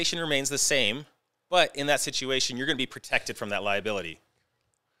 Taxation remains the same, but in that situation, you're going to be protected from that liability.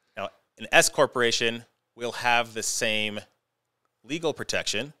 Now, an S corporation will have the same legal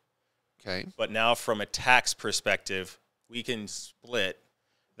protection, okay, but now from a tax perspective, we can split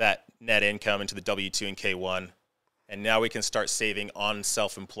that net income into the W-2 and K-1, and now we can start saving on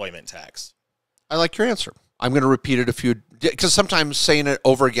self-employment tax. I like your answer. I'm going to repeat it because sometimes saying it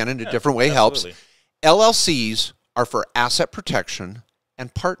over again in a different way helps. LLCs are for asset protection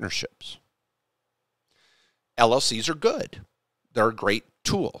and partnerships. LLCs are good. They're a great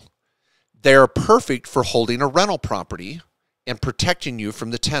tool. They're perfect for holding a rental property and protecting you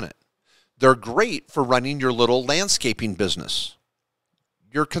from the tenant. They're great for running your little landscaping business,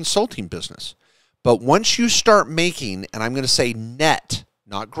 your consulting business. But once you start making, and I'm going to say net,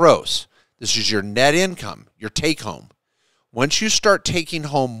 not gross, this is your net income, your take home. Once you start taking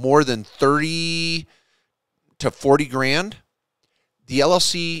home more than 30 to 40 grand, the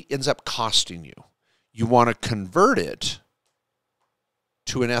LLC ends up costing you. You want to convert it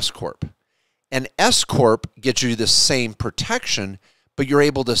to an S Corp. An S Corp gets you the same protection, but you're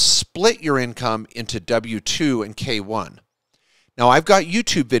able to split your income into W-2 and K-1. Now, I've got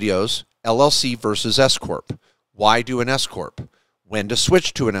YouTube videos, LLC versus S Corp. Why do an S Corp? When to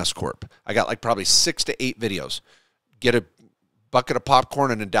switch to an S Corp. I got like probably 6 to 8 videos. Get a bucket of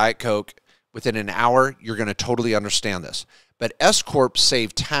popcorn and a Diet Coke. Within an hour, you're going to totally understand this. But S Corps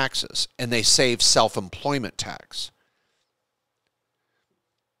save taxes, and they save self-employment tax.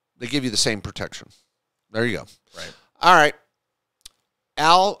 They give you the same protection. There you go. Right. All right.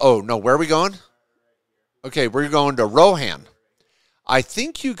 Al, oh, no, where are we going? Okay, we're going to Rohan. I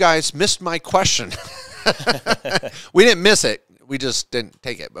think you guys missed my question. We didn't miss it. We just didn't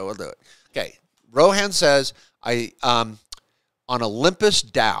take it, but we'll do it. Okay. Rohan says, on Olympus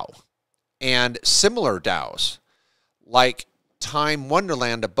DAO and similar DAOs, like Time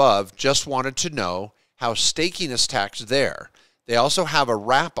Wonderland above, just wanted to know how staking is taxed there. They also have a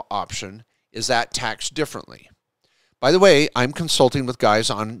wrap option. Is that taxed differently? By the way, I'm consulting with guys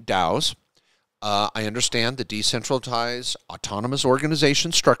on DAOs. I understand the decentralized autonomous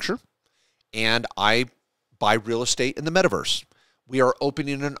organization structure, and I buy real estate in the metaverse. We are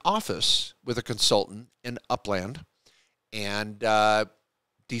opening an office with a consultant in Upland and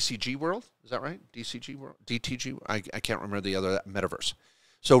DCG World. Is that right? DCG World? DTG? I can't remember the other metaverse.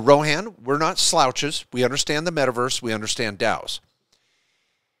 So, Rohan, we're not slouches. We understand the metaverse. We understand DAOs.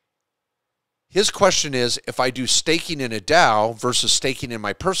 His question is, if I do staking in a DAO versus staking in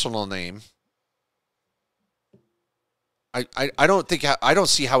my personal name, I don't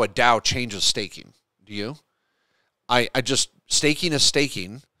see how a DAO changes staking. Do you? I just, staking is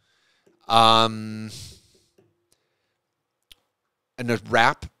staking. And the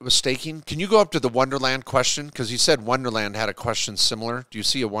wrap was staking. Can you go up to the Wonderland question? Because he said Wonderland had a question similar. Do you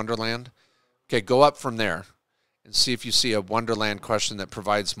see a Wonderland? Okay, go up from there and see if you see a Wonderland question that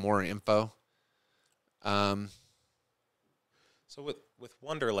provides more info. So with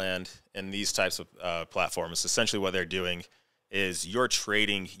Wonderland and these types of platforms, essentially what they're doing is you're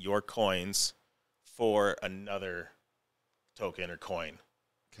trading your coins for another token or coin.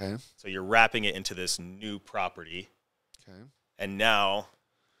 Okay. So you're wrapping it into this new property. Okay. And now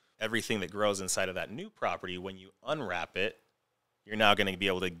everything that grows inside of that new property, when you unwrap it, you're now going to be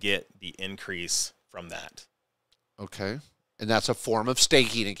able to get the increase from that. Okay. And that's a form of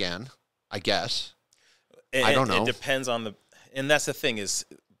staking again, I guess. I don't know. It depends on the, and that's the thing is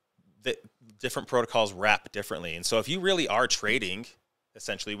that different protocols wrap differently. And so if you really are trading,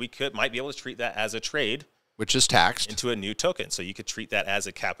 essentially might be able to treat that as a trade. Which is taxed. Into a new token. So you could treat that as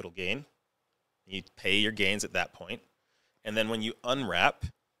a capital gain. You pay your gains at that point. And then when you unwrap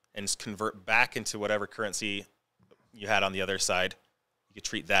and convert back into whatever currency you had on the other side, you could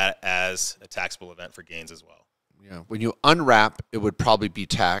treat that as a taxable event for gains as well. Yeah. When you unwrap, it would probably be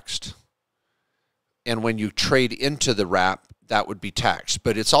taxed. And when you trade into the wrap, that would be taxed.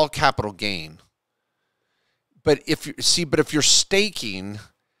 But it's all capital gain. But if you're staking,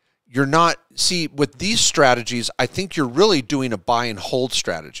 you're not, with these strategies, I think you're really doing a buy and hold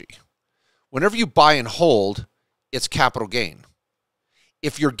strategy. Whenever you buy and hold, it's capital gain.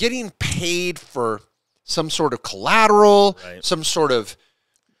 If you're getting paid for some sort of collateral, right, some sort of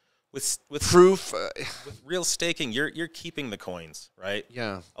with proof. With real staking, you're keeping the coins, right?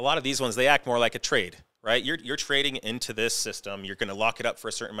 Yeah. A lot of these ones, they act more like a trade, right? You're trading into this system. You're going to lock it up for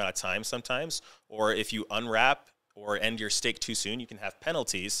a certain amount of time sometimes, or if you unwrap or end your stake too soon, you can have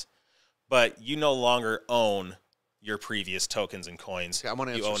penalties, but you no longer own your previous tokens and coins. Okay, I want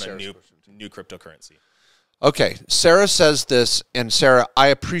to answer you own Sarah's a new cryptocurrency. Okay, Sarah says this, and Sarah, I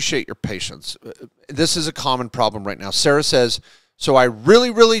appreciate your patience. This is a common problem right now. Sarah says, so I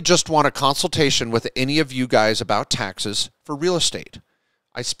really, really just want a consultation with any of you guys about taxes for real estate.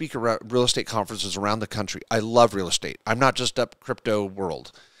 I speak at real estate conferences around the country. I love real estate. I'm not just up crypto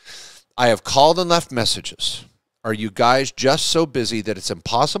world. I have called and left messages. Are you guys just so busy that it's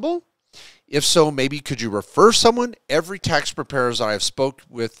impossible? If so, maybe could you refer someone? Every tax preparer that I've spoke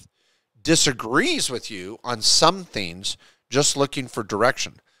with disagrees with you on some things, just looking for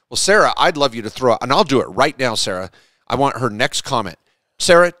direction. Well, Sarah, I'd love you to throw, and I'll do it right now, Sarah. I want her next comment.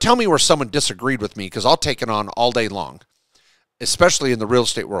 Sarah, tell me where someone disagreed with me, because I'll take it on all day long, especially in the real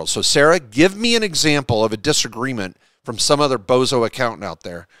estate world. So, Sarah, give me an example of a disagreement from some other bozo accountant out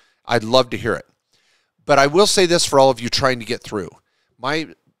there. I'd love to hear it. But I will say this for all of you trying to get through.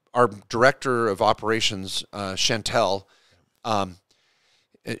 Our director of operations, Chantel,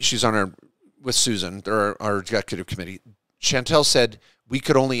 she's on with Susan, our executive committee. Chantel said we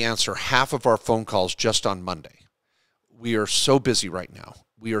could only answer half of our phone calls just on Monday. We are so busy right now.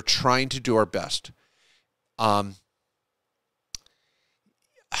 We are trying to do our best. A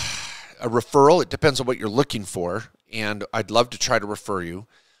referral, it depends on what you're looking for, and I'd love to try to refer you.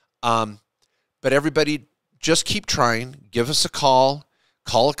 But everybody, just keep trying. Give us a call.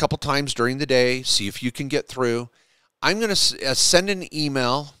 Call a couple times during the day. See if you can get through. I'm going to send an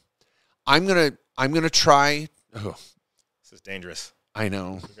email. I'm going to try. Oh, this is dangerous. I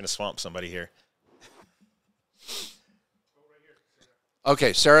know. We're going to swamp somebody here.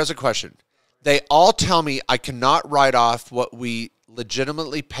 Okay, Sarah has a question. They all tell me I cannot write off what we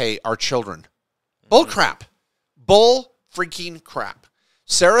legitimately pay our children. Bull crap. Bull freaking crap.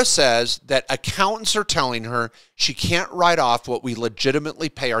 Sarah says that accountants are telling her she can't write off what we legitimately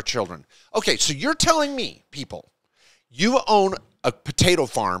pay our children. Okay, so you're telling me, people, you own a potato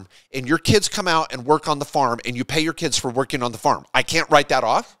farm and your kids come out and work on the farm and you pay your kids for working on the farm. I can't write that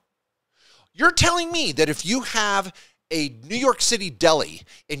off? You're telling me that if you have a New York City deli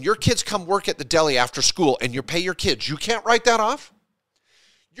and your kids come work at the deli after school and you pay your kids, you can't write that off?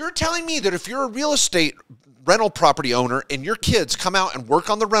 You're telling me that if you're a real estate rental property owner and your kids come out and work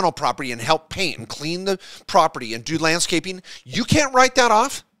on the rental property and help paint and clean the property and do landscaping, you can't write that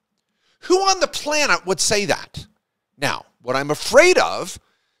off? Who on the planet would say that? Now, what I'm afraid of,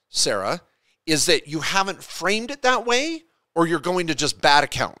 Sarah, is that you haven't framed it that way or you're going to just bad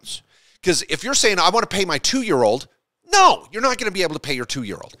accountants. Because if you're saying, I want to pay my 2-year-old, no, you're not going to be able to pay your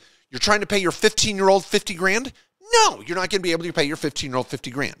 2-year-old. You're trying to pay your 15-year-old 50 grand? No, you're not going to be able to pay your 15-year-old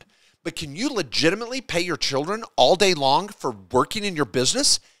 50 grand. But can you legitimately pay your children all day long for working in your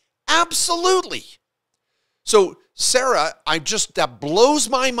business? Absolutely. So, Sarah, that blows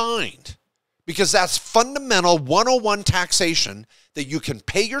my mind because that's fundamental 101 taxation that you can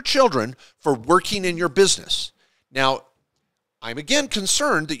pay your children for working in your business. Now, I'm again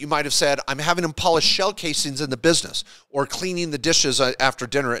concerned that you might have said, I'm having them polish shell casings in the business or cleaning the dishes after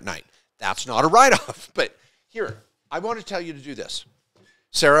dinner at night. That's not a write-off. But here, I want to tell you to do this.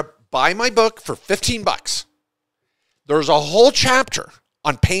 Sarah, buy my book for $15. There's a whole chapter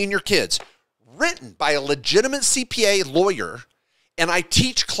on paying your kids written by a legitimate CPA lawyer, and I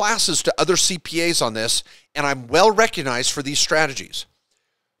teach classes to other CPAs on this, and I'm well recognized for these strategies.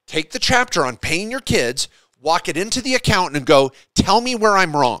 Take the chapter on paying your kids, walk it into the accountant and go, tell me where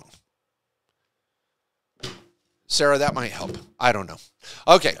I'm wrong. Sarah, that might help. I don't know.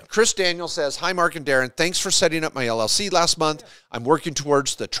 Okay, Chris Daniel says, hi, Mark and Darren. Thanks for setting up my LLC last month. I'm working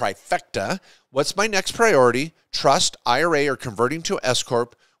towards the trifecta. What's my next priority? Trust, IRA, or converting to S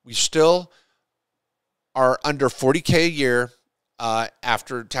Corp? We still are under $40K a year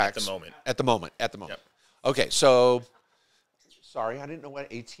after tax. At the moment. Yep. Okay, so, sorry, I didn't know what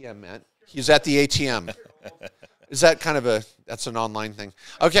ATM meant. He's at the ATM. Is that kind of that's an online thing?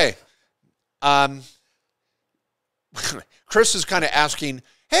 Okay. Chris is kind of asking,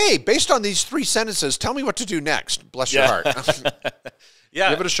 hey, based on these 3 sentences, tell me what to do next. Bless your heart. Yeah.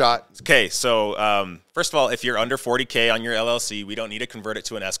 Give it a shot. Okay, so first of all, if you're under 40K on your LLC, we don't need to convert it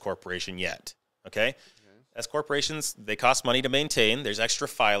to an S corporation yet. Okay? S corporations, they cost money to maintain. There's extra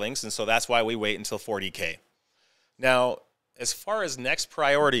filings, and so that's why we wait until 40K. Now, as far as next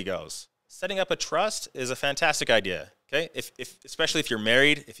priority goes, setting up a trust is a fantastic idea. Okay? Especially if you're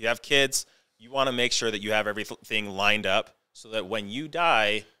married, if you have kids, you want to make sure that you have everything lined up so that when you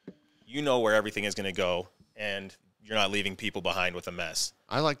die, you know where everything is going to go and you're not leaving people behind with a mess.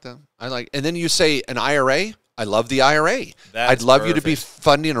 I like that. And then you say an IRA. I love the IRA. I'd love you to be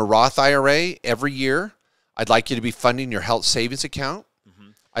funding a Roth IRA every year. I'd like you to be funding your health savings account.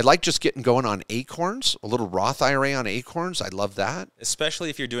 I like just getting going on Acorns, a little Roth IRA on Acorns. I love that. Especially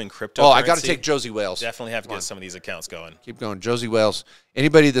if you're doing crypto. Oh, I got to take Josie Wales. Definitely have to get some of these accounts going. Keep going. Josie Wales.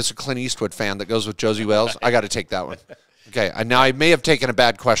 Anybody that's a Clint Eastwood fan that goes with Josie Wales, I got to take that one. Okay, now I may have taken a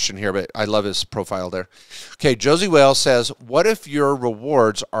bad question here, but I love his profile there. Okay, Josie Wales says, what if your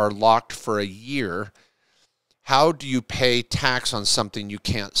rewards are locked for a year? How do you pay tax on something you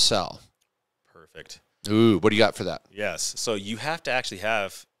can't sell? Perfect. Ooh, what do you got for that? Yes. So you have to actually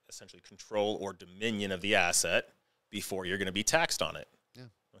have essentially control or dominion of the asset before you're going to be taxed on it. Yeah.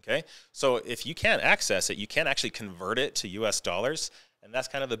 Okay. So if you can't access it, you can't actually convert it to US dollars. And that's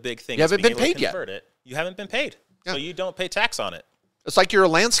kind of the big thing. You haven't been paid yet. You haven't been paid. Yeah. So you don't pay tax on it. It's like you're a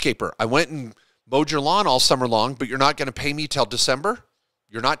landscaper. I went and mowed your lawn all summer long, but you're not going to pay me till December.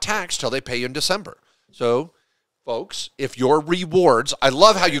 You're not taxed till they pay you in December. So, folks, if your rewards, I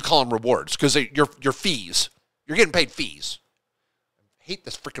love how you call them rewards because your fees, you're getting paid fees. I hate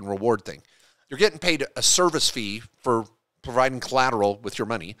this freaking reward thing. You're getting paid a service fee for providing collateral with your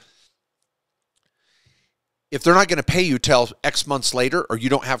money. If they're not going to pay you till X months later, or you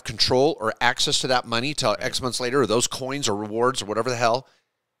don't have control or access to that money till X months later, or those coins or rewards or whatever the hell,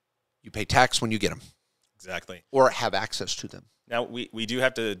 you pay tax when you get them. Exactly. Or have access to them. Now, we do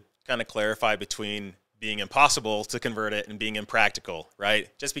have to kind of clarify between being impossible to convert it and being impractical, right?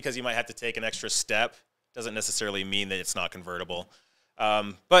 Just because you might have to take an extra step doesn't necessarily mean that it's not convertible.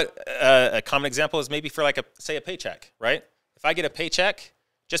 But a common example is maybe for say a paycheck, right? If I get a paycheck,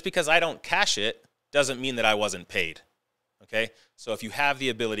 just because I don't cash it doesn't mean that I wasn't paid, okay? So if you have the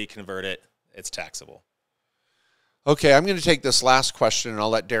ability to convert it, it's taxable. Okay, I'm going to take this last question, and I'll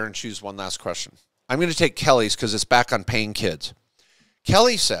let Darren choose one last question. I'm going to take Kelly's because it's back on paying kids.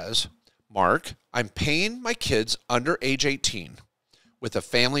 Kelly says, Mark, I'm paying my kids under age 18. with a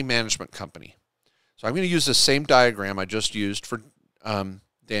family management company. So I'm going to use the same diagram I just used for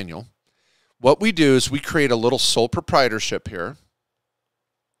Daniel. What we do is we create a little sole proprietorship here,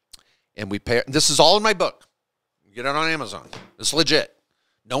 and we pay. This is all in my book. You get it on Amazon. It's legit.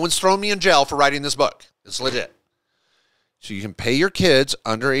 No one's thrown me in jail for writing this book. It's legit. So you can pay your kids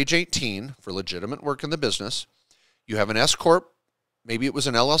under age 18 for legitimate work in the business. You have an S corp. Maybe it was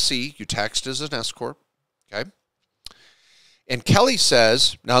an LLC. You taxed as an S corp. Okay. And Kelly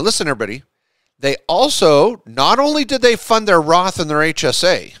says, now listen, everybody. They also, not only did they fund their Roth and their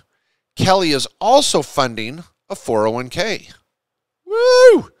HSA, Kelly is also funding a 401k.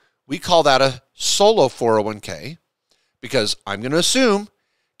 Woo! We call that a solo 401k because I'm going to assume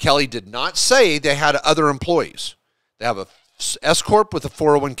Kelly did not say they had other employees. They have a S corp with a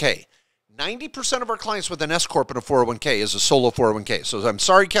 401k. 90% of our clients with an S corp and a 401k is a solo 401k. So I'm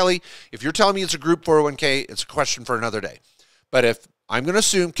sorry, Kelly, if you're telling me it's a group 401k, it's a question for another day. But if I'm going to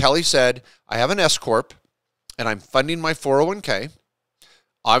assume Kelly said, I have an S corp and I'm funding my 401k.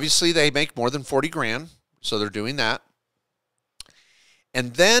 Obviously, they make more than 40 grand, so they're doing that.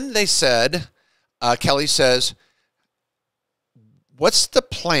 And then they said, Kelly says, what's the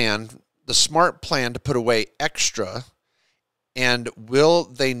plan, the smart plan to put away extra? And will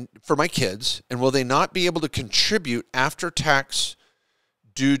they, for my kids, and will they not be able to contribute after tax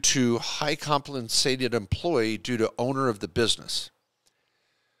due to high compensated employee due to owner of the business?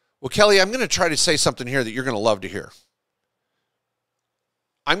 Well, Kelly, I'm going to try to say something here that you're going to love to hear.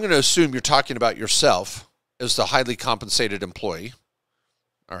 I'm going to assume you're talking about yourself as the highly compensated employee.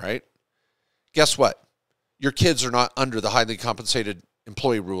 All right. Guess what? Your kids are not under the highly compensated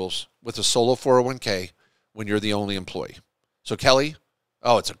employee rules with a solo 401k when you're the only employee. So, Kelly,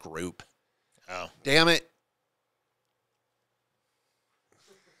 oh, it's a group. Oh. Damn it.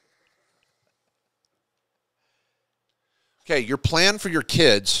 Okay, your plan for your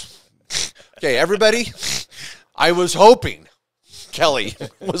kids. Okay, everybody, I was hoping Kelly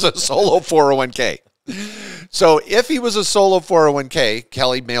was a solo 401k. So if he was a solo 401k,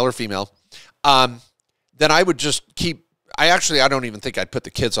 Kelly, male or female, then I would just keep, I don't even think I'd put the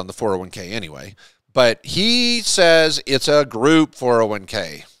kids on the 401k anyway. But he says it's a group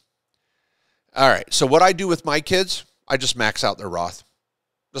 401k. All right, so what I do with my kids, I just max out their Roth.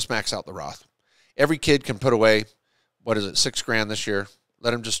 Just max out the Roth. Every kid can put away, what is it, $6 grand this year.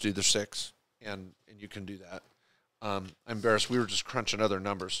 Let them just do their 6, and you can do that. I'm embarrassed. We were just crunching other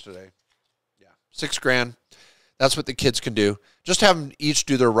numbers today. Yeah, $6 grand. That's what the kids can do. Just have them each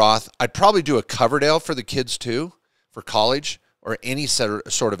do their Roth. I'd probably do a Coverdale for the kids too, for college or any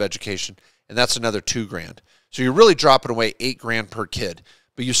sort of education, and that's another $2 grand. So you're really dropping away $8 grand per kid,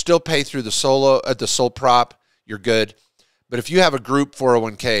 but you still pay through the sole prop. You're good. But if you have a group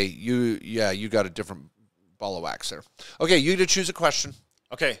 401k, you got a different ball of wax there. Okay, you get to choose a question.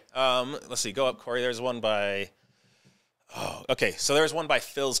 Okay, let's see. Go up, Corey. There's one by. Oh, okay. So there's one by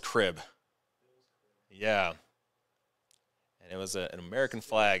Phil's Crib. Yeah. And it was an American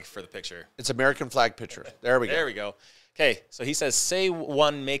flag for the picture. It's American flag picture. There we go. There we go. Okay, so he says, say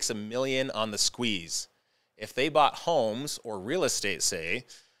one makes $1 million on the squeeze. If they bought homes or real estate, say,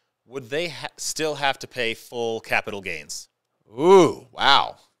 would they still have to pay full capital gains? Ooh,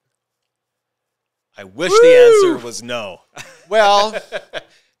 wow. I wish the answer was no. Well,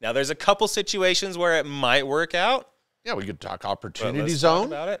 now there's a couple situations where it might work out. Yeah, we could talk opportunity zone. Talk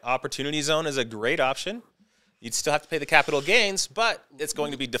about it. Opportunity zone is a great option. You'd still have to pay the capital gains, but it's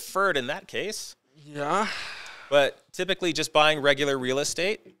going to be deferred in that case. Yeah. But typically just buying regular real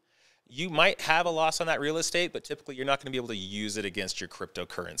estate, you might have a loss on that real estate, but typically you're not going to be able to use it against your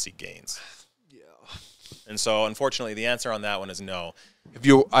cryptocurrency gains. Yeah. And so unfortunately the answer on that one is no.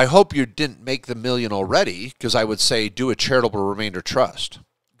 I hope you didn't make the $1 million already, because I would say do a charitable remainder trust.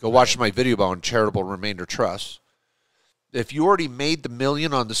 Go watch my video on charitable remainder trust. If you already made the $1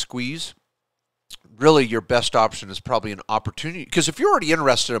 million on the squeeze, really your best option is probably an opportunity. Because if you're already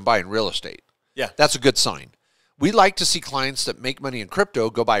interested in buying real estate, yeah, that's a good sign. We like to see clients that make money in crypto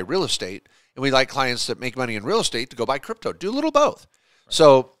go buy real estate, and we like clients that make money in real estate to go buy crypto. Do a little both. Right.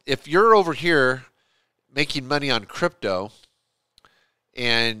 So if you're over here making money on crypto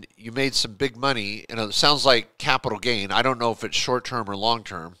and you made some big money, and it sounds like capital gain, I don't know if it's short-term or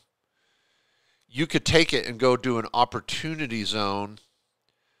long-term, you could take it and go do an opportunity zone,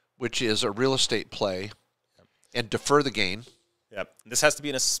 which is a real estate play, and defer the gain. Yep. This has to be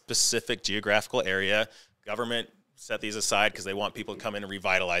in a specific geographical area. Government set these aside because they want people to come in and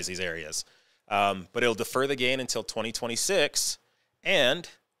revitalize these areas. But it'll defer the gain until 2026, and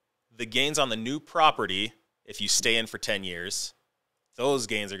the gains on the new property, if you stay in for 10 years, those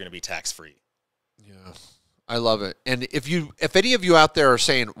gains are going to be tax-free. Yeah. I love it. And if any of you out there are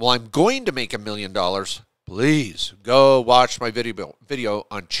saying, well, I'm going to make $1 million, please go watch my video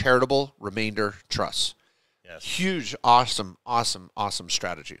on charitable remainder trusts. Yes. Huge, awesome strategy. What's the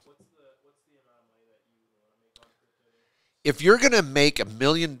amount of money that you want to make on crypto? If you're going to make $1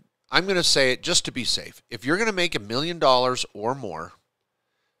 million, I'm going to say it just to be safe. If you're going to make $1 million or more,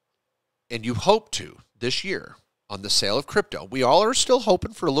 and you hope to this year on the sale of crypto, we all are still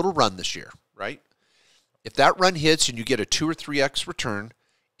hoping for a little run this year, right? If that run hits and you get a 2 or 3x return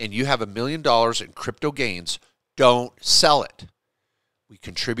and you have $1 million in crypto gains, don't sell it. We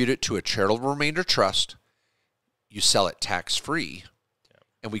contribute it to a charitable remainder trust. You sell it tax-free,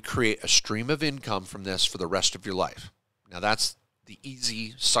 and we create a stream of income from this for the rest of your life. Now, that's the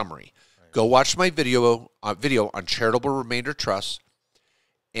easy summary. Right. Go watch my video on charitable remainder trusts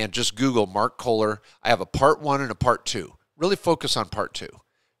and just Google Mark Kohler. I have a part 1 and a part 2. Really focus on part 2.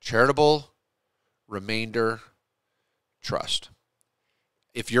 Charitable remainder trust.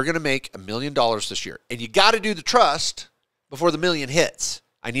 If you're going to make $1 million this year, and you got to do the trust before the million hits,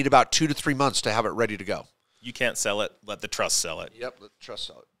 I need about 2 to 3 months to have it ready to go. You can't sell it. Let the trust sell it. Yep, let the trust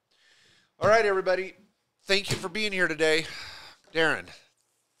sell it. All right, everybody. Thank you for being here today. Darren,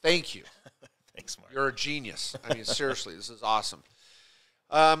 thank you. Thanks, Mark. You're a genius. I mean, seriously, this is awesome.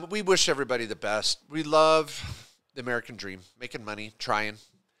 We wish everybody the best. We love the American dream, making money, trying.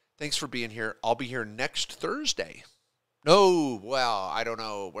 Thanks for being here. I'll be here next Thursday. No, well, I don't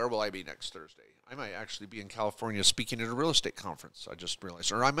know. Where will I be next Thursday? I might actually be in California speaking at a real estate conference, I just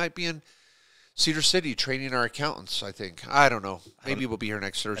realized. Or I might be in Cedar City training our accountants, I think. I don't know. Maybe we'll be here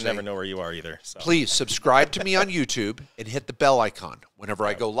next Thursday. I never know where you are either. So. Please subscribe to me on YouTube and hit the bell icon. Whenever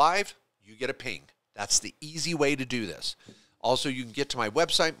I go live, you get a ping. That's the easy way to do this. Also, you can get to my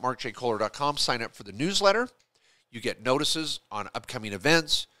website, markjkohler.com, sign up for the newsletter. You get notices on upcoming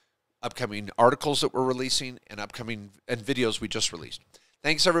events, upcoming articles that we're releasing, and upcoming videos we just released.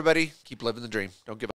 Thanks, everybody. Keep living the dream. Don't give up.